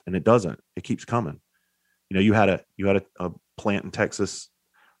stop? And it doesn't. It keeps coming. You had a plant in Texas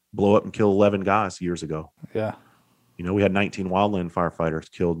blow up and kill 11 guys years ago. Yeah. You know, we had 19 wildland firefighters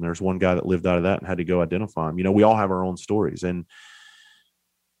killed, and there's one guy that lived out of that and had to go identify him. You know, we all have our own stories, and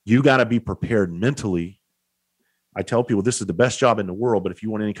you got to be prepared mentally. I tell people this is the best job in the world, but if you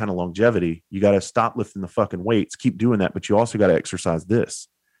want any kind of longevity, you got to stop lifting the fucking weights, keep doing that, but you also got to exercise this.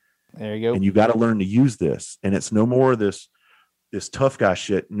 There you go. And you got to learn to use this. And it's no more this tough guy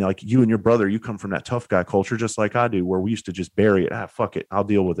shit. And like you and your brother, you come from that tough guy culture, just like I do, where we used to just bury it. Fuck it. I'll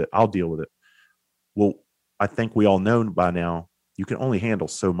deal with it. Well, I think we all know by now, you can only handle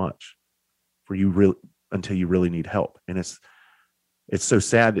so much until you really need help. And it's so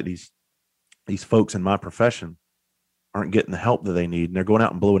sad that these folks in my profession aren't getting the help that they need. And they're going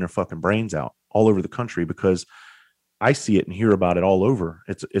out and blowing their fucking brains out all over the country, because I see it and hear about it all over.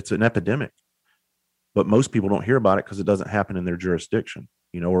 It's an epidemic, but most people don't hear about it because it doesn't happen in their jurisdiction,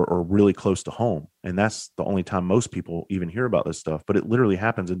 you know, or really close to home. And that's the only time most people even hear about this stuff, but it literally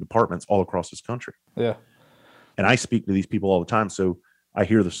happens in departments all across this country. Yeah. And I speak to these people all the time. So I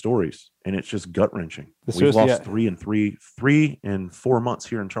hear the stories, and it's just gut wrenching. We've lost 3 in 4 months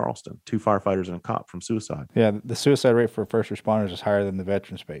here in Charleston, 2 firefighters and a cop from suicide. Yeah. The suicide rate for first responders is higher than the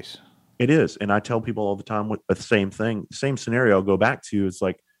veteran space. It is. And I tell people all the time with the same thing, same scenario I'll go back to. It's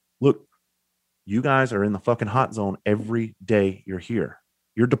like, look, you guys are in the fucking hot zone every day you're here.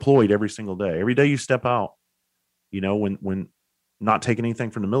 You're deployed every single day. Every day you step out, you know, when not taking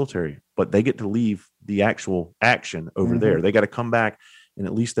anything from the military, but they get to leave the actual action over there. They got to come back, and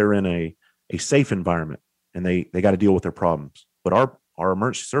at least they're in a safe environment, and they got to deal with their problems. But our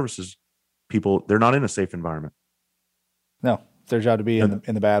emergency services people, they're not in a safe environment. No, it's their job to be in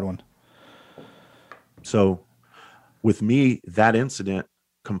the bad one. So with me, that incident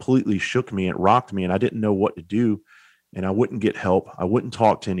completely shook me. It rocked me, and I didn't know what to do, and I wouldn't get help. I wouldn't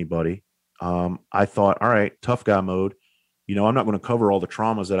talk to anybody. I thought, all right, tough guy mode. You know, I'm not going to cover all the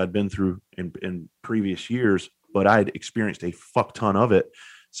traumas that I'd been through in previous years, but I had experienced a fuck ton of it.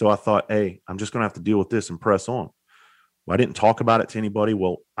 So I thought, hey, I'm just going to have to deal with this and press on. Well, I didn't talk about it to anybody.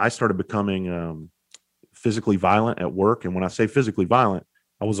 Well, I started becoming physically violent at work. And when I say physically violent,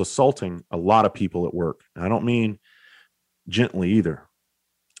 I was assaulting a lot of people at work. And I don't mean gently either.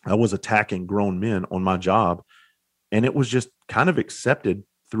 I was attacking grown men on my job. And it was just kind of accepted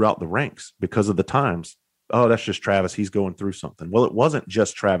throughout the ranks because of the times. Oh, that's just Travis. He's going through something. Well, it wasn't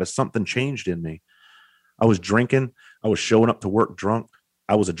just Travis. Something changed in me. I was drinking. I was showing up to work drunk.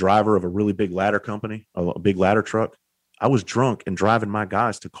 I was a driver of a really big ladder company, a big ladder truck. I was drunk and driving my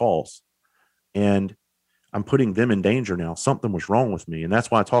guys to calls. And I'm putting them in danger now. Something was wrong with me. And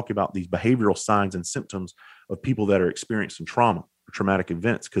that's why I talk about these behavioral signs and symptoms of people that are experiencing trauma or traumatic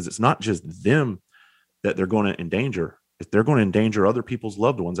events, because it's not just them that they're going to endanger. They're going to endanger other people's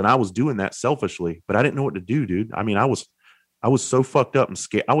loved ones. And I was doing that selfishly, but I didn't know what to do, dude. I mean, I was so fucked up and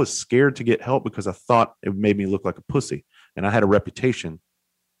scared. I was scared to get help because I thought it made me look like a pussy. And I had a reputation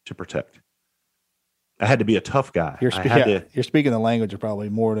to protect. I had to be a tough guy. You're speaking the language of probably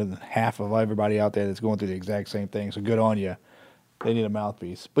more than half of everybody out there that's going through the exact same thing. So good on you. They need a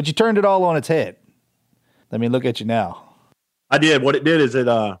mouthpiece. But you turned it all on its head. I mean, look at you now. I did. What it did is it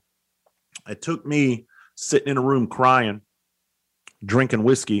took me sitting in a room crying, drinking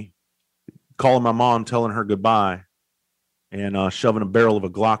whiskey, calling my mom, telling her goodbye, and shoving a barrel of a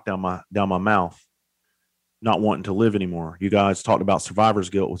Glock down my mouth, not wanting to live anymore. You guys talked about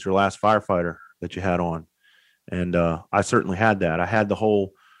survivor's guilt with your last firefighter that you had on. And I certainly had that. I had the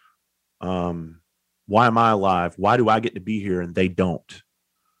whole, why am I alive? Why do I get to be here and they don't?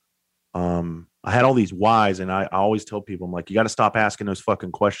 I had all these whys, and I always tell people, I'm like, you got to stop asking those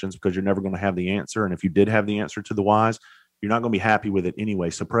fucking questions because you're never going to have the answer. And if you did have the answer to the whys, you're not going to be happy with it anyway.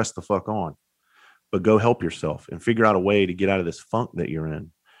 So press the fuck on, but go help yourself and figure out a way to get out of this funk that you're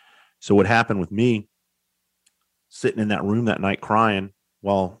in. So what happened with me sitting in that room that night crying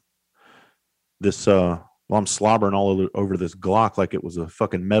while I'm slobbering all over this Glock like it was a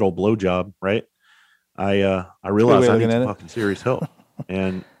fucking metal blowjob, right? I realized I need some fucking serious help.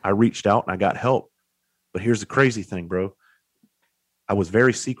 And I reached out and I got help. But here's the crazy thing, bro. I was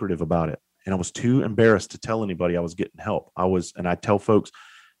very secretive about it. And I was too embarrassed to tell anybody I was getting help. And I tell folks,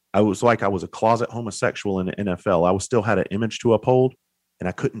 I was like I was a closet homosexual in the NFL. I still had an image to uphold, and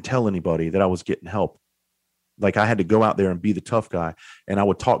I couldn't tell anybody that I was getting help. Like I had to go out there and be the tough guy. And I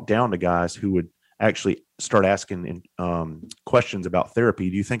would talk down to guys who would actually start asking questions about therapy.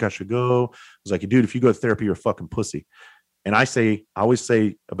 Do you think I should go? I was like, dude, if you go to therapy, you're a fucking pussy. And I always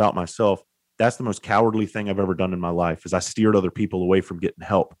say about myself, that's the most cowardly thing I've ever done in my life is I steered other people away from getting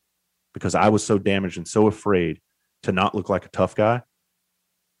help because I was so damaged and so afraid to not look like a tough guy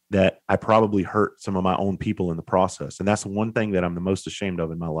that I probably hurt some of my own people in the process. And that's one thing that I'm the most ashamed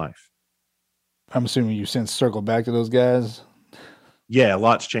of in my life. I'm assuming you've since circled back to those guys. Yeah, a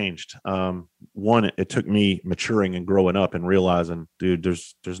lot's changed. One, it took me maturing and growing up and realizing, dude,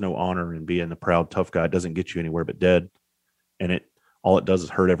 there's no honor in being the proud tough guy. It doesn't get you anywhere but dead. And all it does is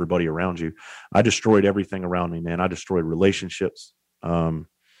hurt everybody around you. I destroyed everything around me, man. I destroyed relationships. It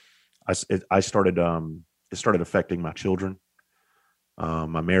started affecting my children,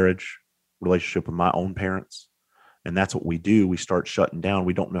 my marriage, relationship with my own parents. And that's what we do. We start shutting down.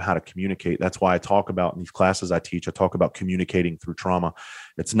 We don't know how to communicate. That's why I talk about in these classes I teach, I talk about communicating through trauma.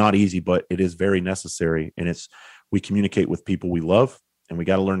 It's not easy, but it is very necessary. And we communicate with people we love, and we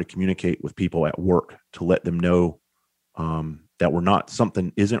got to learn to communicate with people at work to let them know that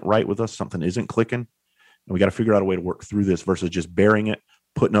something isn't right with us, something isn't clicking. And we got to figure out a way to work through this versus just bearing it,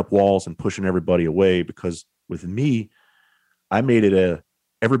 putting up walls and pushing everybody away. Because with me, I made it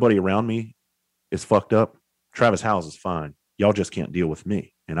everybody around me is fucked up. Travis Howze is fine. Y'all just can't deal with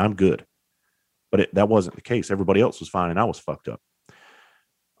me, and I'm good. But that wasn't the case. Everybody else was fine, and I was fucked up.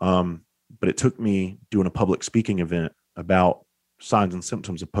 But it took me doing a public speaking event about signs and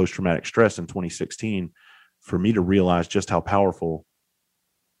symptoms of post-traumatic stress in 2016 for me to realize just how powerful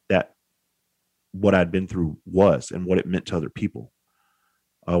that what I'd been through was and what it meant to other people.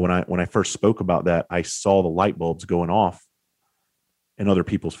 When I first spoke about that, I saw the light bulbs going off in other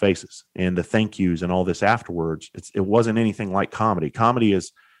people's faces, and the thank yous and all this afterwards. It wasn't anything like comedy. Comedy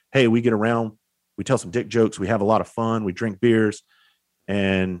is, hey, we get around, we tell some dick jokes, we have a lot of fun, we drink beers,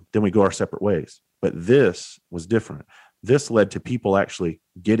 and then we go our separate ways. But this was different. This led to people actually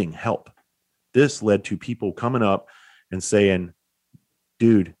getting help. This led to people coming up and saying,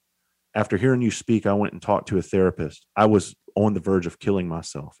 dude, after hearing you speak, I went and talked to a therapist. I was on the verge of killing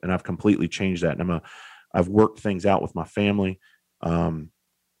myself, and I've completely changed that. And I've worked things out with my family,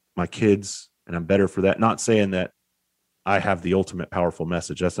 my kids, and I'm better for that. Not saying that I have the ultimate powerful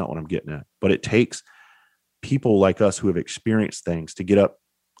message. That's not what I'm getting at. But it takes people like us who have experienced things to get up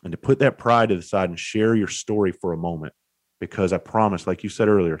and to put that pride to the side and share your story for a moment. Because I promise, like you said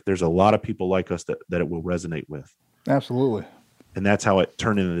earlier, there's a lot of people like us that it will resonate with. Absolutely. And that's how it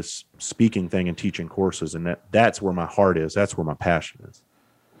turned into this speaking thing and teaching courses. And that's where my heart is. That's where my passion is.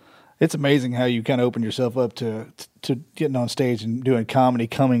 It's amazing how you kind of open yourself up to getting on stage and doing comedy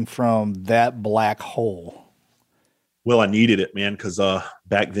coming from that black hole. Well, I needed it, man, because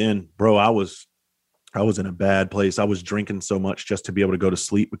back then, bro, I was in a bad place. I was drinking so much just to be able to go to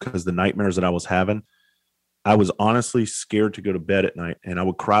sleep because the nightmares that I was having. I was honestly scared to go to bed at night, and I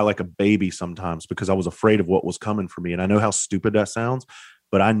would cry like a baby sometimes because I was afraid of what was coming for me. And I know how stupid that sounds,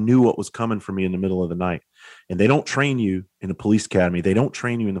 but I knew what was coming for me in the middle of the night. And they don't train you in the police academy. They don't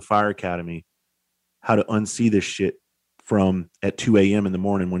train you in the fire academy how to unsee this shit from at 2 a.m. in the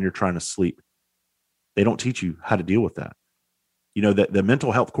morning when you're trying to sleep. They don't teach you how to deal with that. You know, the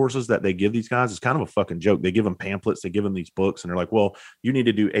mental health courses that they give these guys is kind of a fucking joke. They give them pamphlets, they give them these books, and they're like, well, you need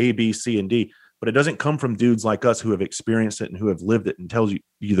to do A, B, C, and D. But it doesn't come from dudes like us who have experienced it and who have lived it and tells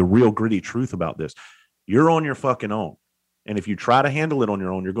you the real gritty truth about this. You're on your fucking own. And if you try to handle it on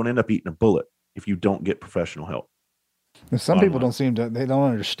your own, you're going to end up eating a bullet if you don't get professional help. Some people they don't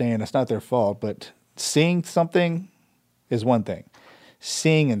understand. It's not their fault, but seeing something is one thing.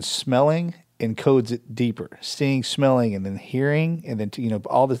 Seeing and smelling encodes it deeper. Seeing, smelling, and then hearing, and then,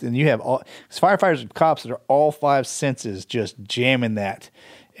 all this. And you have all firefighters and cops that are all five senses just jamming that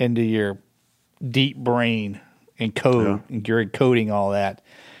into your deep brain and code, and you're encoding all that.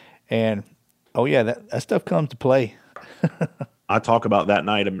 And, that stuff comes to play. I talk about that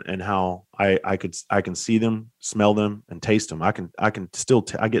night and how I can see them, smell them, and taste them. I can still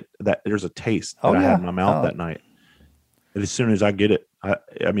I get that there's a taste that I had in my mouth that night. And as soon as I get it,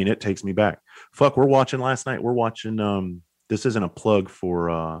 I mean, it takes me back. Fuck, we're watching last night. We're watching. This isn't a plug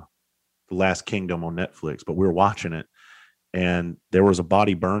for The Last Kingdom on Netflix, but we're watching it, and there was a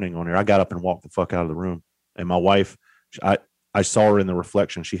body burning on her. I got up and walked the fuck out of the room. And my wife, I saw her in the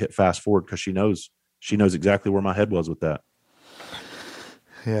reflection. She hit fast forward because she knows exactly where my head was with that.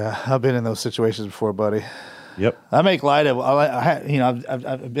 Yeah, I've been in those situations before, buddy. Yep. I make light of.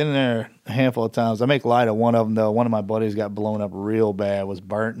 I've been in there a handful of times. I make light of one of them though. One of my buddies got blown up real bad, was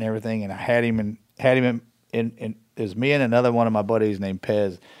burnt and everything, and I had him in. It was me and another one of my buddies named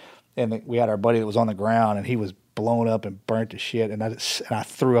Pez, and we had our buddy that was on the ground, and he was blown up and burnt to shit, and I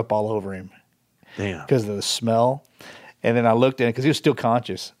threw up all over him. Damn. Because of the smell, and then I looked at it because he was still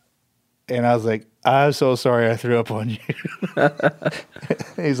conscious. And I was like, I'm so sorry I threw up on you.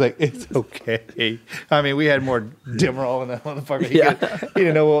 He's like, it's okay. I mean, we had more Demerol in that motherfucker. He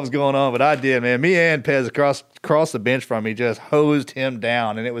didn't know what was going on, but I did, man. Me and Pez across the bench from me just hosed him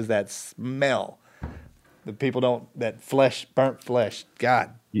down, and it was that smell. The people don't, that flesh, burnt flesh.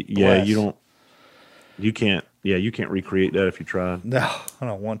 God Yeah, bless. you don't. You can't recreate that if you try. No, I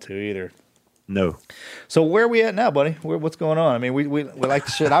don't want to either. No. So where are we at now, buddy? What's going on? I mean, we like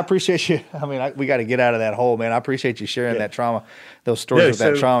to shit. I appreciate you. I mean, we got to get out of that hole, man. I appreciate you sharing that trauma, those stories with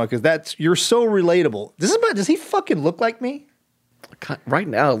that trauma, because you're so relatable. Does he fucking look like me? Right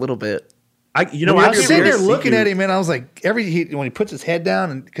now, a little bit. I was sitting there looking at him, and I was like, when he puts his head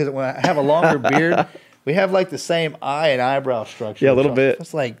down, and because when I have a longer beard, we have like the same eye and eyebrow structure. Yeah, a little bit.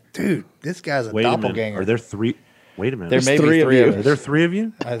 It's like, dude, this guy's a doppelganger. Are there three? Wait a minute. There may be three of you. Are there three of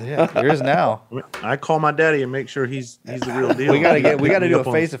you? Yeah, there is now. I call my daddy and make sure he's the real deal. We got to do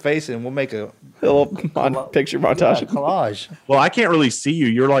a face to face, and we'll make a little picture montage. Collage. Well, I can't really see you.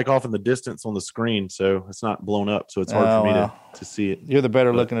 You're like off in the distance on the screen, so it's not blown up. So it's hard for me to see it. You're the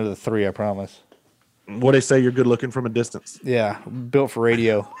better looking of the three, I promise. What they say, you're good looking from a distance. Yeah, built for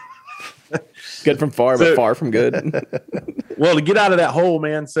radio. Good from far, but far from good. Well, to get out of that hole,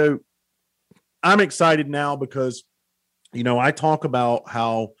 man. So I'm excited now because, I talk about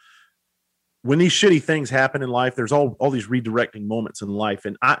how when these shitty things happen in life, there's all these redirecting moments in life.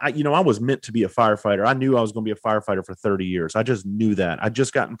 And I was meant to be a firefighter. I knew I was going to be a firefighter for 30 years. I just knew that. I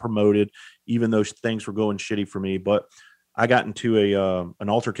just gotten promoted, even though things were going shitty for me. But I got into an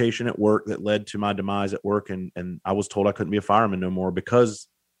altercation at work that led to my demise at work. And I was told I couldn't be a fireman no more because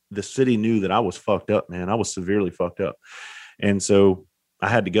the city knew that I was fucked up, man. I was severely fucked up. And so I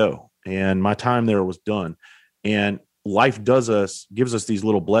had to go, and my time there was done. And life gives us these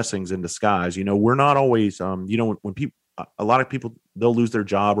little blessings in disguise. We're not always, when people, a lot of people, they'll lose their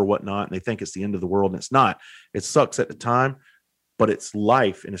job or whatnot, and they think it's the end of the world, and it's not. It sucks at the time, but it's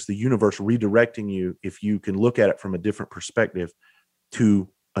life, and it's the universe redirecting you, if you can look at it from a different perspective, to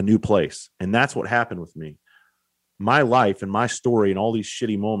a new place. And that's what happened with me. My life and my story and all these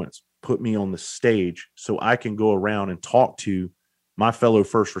shitty moments put me on the stage so I can go around and talk to my fellow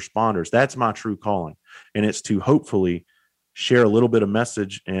first responders. That's my true calling. And it's to hopefully share a little bit of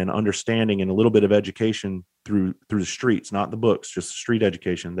message and understanding and a little bit of education through the streets, not the books, just street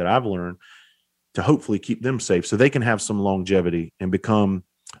education that I've learned, to hopefully keep them safe so they can have some longevity and become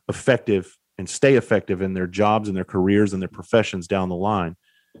effective and stay effective in their jobs and their careers and their professions down the line.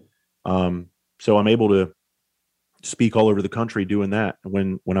 So I'm able to speak all over the country doing that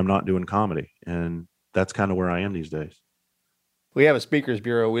when I'm not doing comedy. And that's kind of where I am these days. We have a speakers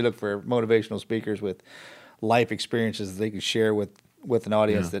bureau. We look for motivational speakers with life experiences that they can share with an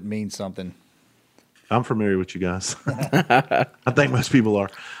audience that means something. I'm familiar with you guys. I think most people are.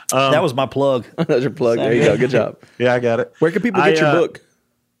 That was my plug. That's your plug. There you go. Good job. Yeah, I got it. Where can people get your book?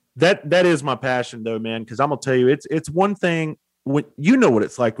 That is my passion, though, man, because I'm going to tell you, it's one thing. When you know what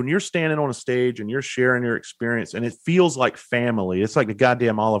it's like when you're standing on a stage and you're sharing your experience, and it feels like family. It's like the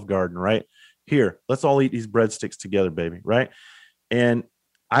goddamn Olive Garden, right? Here, let's all eat these breadsticks together, baby, right? And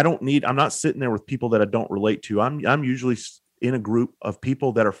I'm not sitting there with people that I don't relate to. I'm usually in a group of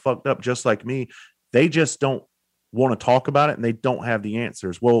people that are fucked up just like me. They just don't want to talk about it, and they don't have the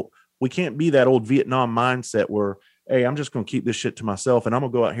answers. Well, we can't be that old Vietnam mindset where, hey, I'm just going to keep this shit to myself, and I'm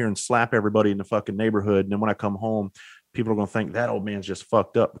going to go out here and slap everybody in the fucking neighborhood. And then when I come home, people are going to think that old man's just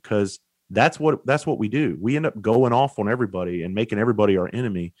fucked up, because that's what we do. We end up going off on everybody and making everybody our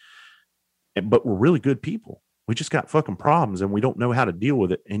enemy. But we're really good people. We just got fucking problems, and we don't know how to deal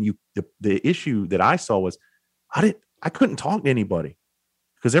with it. And the issue that I saw was I couldn't talk to anybody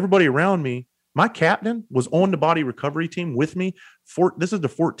because everybody around me, my captain was on the body recovery team with me this is the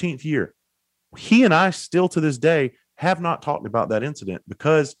 14th year. He and I still to this day have not talked about that incident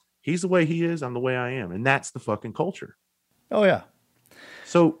because he's the way he is, I'm the way I am. And that's the fucking culture. Oh, yeah.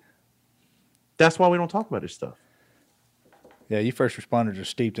 So that's why we don't talk about this stuff. Yeah, you first responders are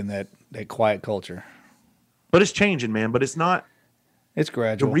steeped in that quiet culture. But it's changing, man. But it's not. It's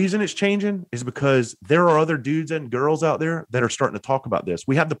gradual. The reason it's changing is because there are other dudes and girls out there that are starting to talk about this.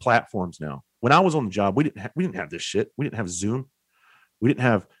 We have the platforms now. When I was on the job, we didn't have this shit. We didn't have Zoom. We didn't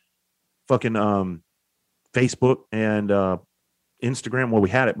have fucking Facebook and Instagram. Well, we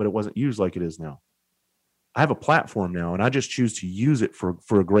had it, but it wasn't used like it is now. I have a platform now, and I just choose to use it for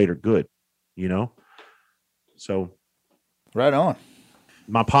a greater good, So, right on.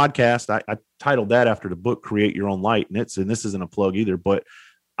 My podcast, I titled that after the book "Create Your Own Light," and this isn't a plug either. But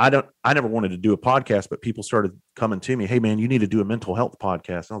I never wanted to do a podcast, but people started coming to me, "Hey, man, you need to do a mental health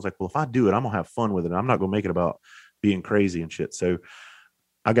podcast." And I was like, "Well, if I do it, I'm gonna have fun with it. I'm not gonna make it about being crazy and shit." So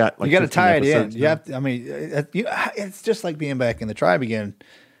I got you got to tie it in. You have to, it's just like being back in the tribe again.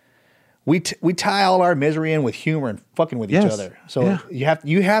 We tie all our misery in with humor and fucking with each other. So you have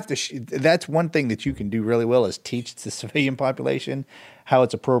to. That's one thing that you can do really well is teach the civilian population how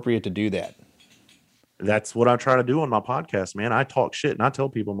it's appropriate to do that. That's what I try to do on my podcast, man. I talk shit and I tell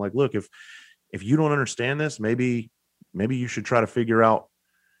people, I'm like, look, if you don't understand this, maybe you should try to figure out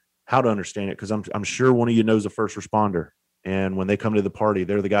how to understand it. Cause I'm sure one of you knows a first responder. And when they come to the party,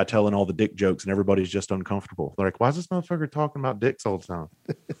 they're the guy telling all the dick jokes and everybody's just uncomfortable. They're like, why is this motherfucker talking about dicks all the time?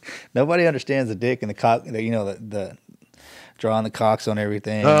 Nobody understands the dick and the cock, the drawing the cocks on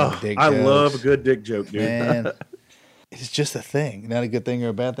everything. Oh, the dick I jokes. love a good dick joke, dude. Man, it's just a thing. Not a good thing or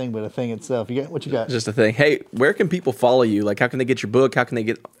a bad thing, but a thing itself. What you got? Just a thing. Hey, where can people follow you? Like, how can they get your book? How can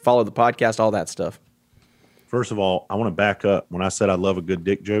they follow the podcast? All that stuff. First of all, I want to back up. When I said I love a good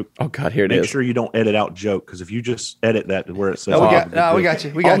dick joke, oh God, here it make is. sure you don't edit out joke, because if you just edit that to where it says, we got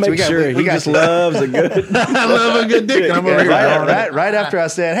you. I'll make sure he just loves a good. I love a good dick. And I'm over here. Right after I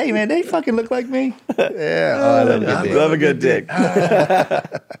said, "Hey man, they fucking look like me." Yeah, I love a good dick.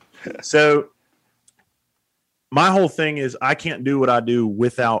 So, my whole thing is I can't do what I do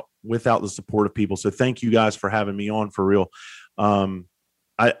without the support of people. So thank you guys for having me on, for real.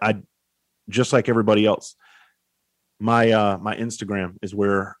 I just like everybody else. My Instagram is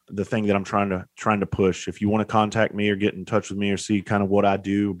where the thing that I'm trying to push. If you want to contact me or get in touch with me or see kind of what I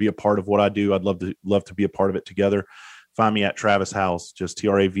do, be a part of what I do, I'd love to be a part of it together. Find me at Travis Howze, just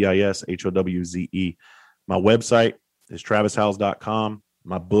TravisHowze. My website is TravisHowze.com.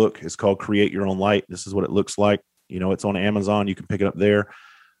 My book is called Create Your Own Light. This is what it looks like. It's on Amazon. You can pick it up there.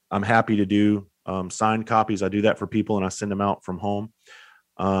 I'm happy to do signed copies. I do that for people and I send them out from home.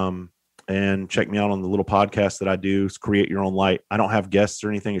 And check me out on the little podcast that I do. It's Create Your Own Light. I don't have guests or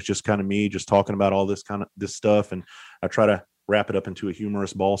anything. It's just kind of me just talking about all this stuff. And I try to wrap it up into a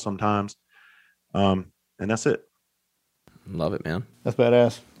humorous ball sometimes. And that's it. Love it, man. That's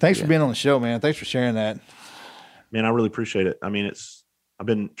badass. Thanks for being on the show, man. Thanks for sharing that. Man, I really appreciate it. I mean, I've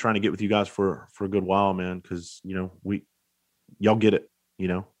been trying to get with you guys for a good while, man. Cause y'all get it,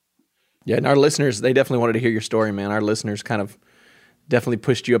 Yeah. And our listeners, they definitely wanted to hear your story, man. Our listeners kind of definitely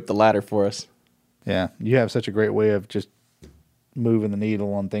pushed you up the ladder for us. Yeah, you have such a great way of just moving the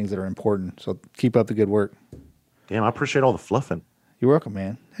needle on things that are important. So keep up the good work. Damn, I appreciate all the fluffing. You're welcome,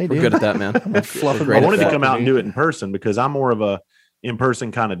 man. Hey, we're good at that, man. I wanted to come out and do it in person because I'm more of a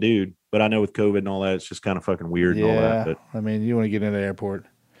in-person kind of dude. But I know with COVID and all that, it's just kind of fucking weird and all that. But I mean, you want to get into the airport.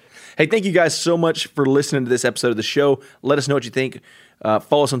 Hey, thank you guys so much for listening to this episode of the show. Let us know what you think.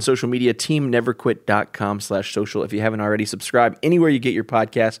 Follow us on social media, teamneverquit.com/social. If you haven't already, subscribe anywhere you get your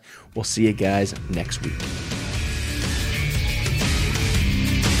podcast. We'll see you guys next week.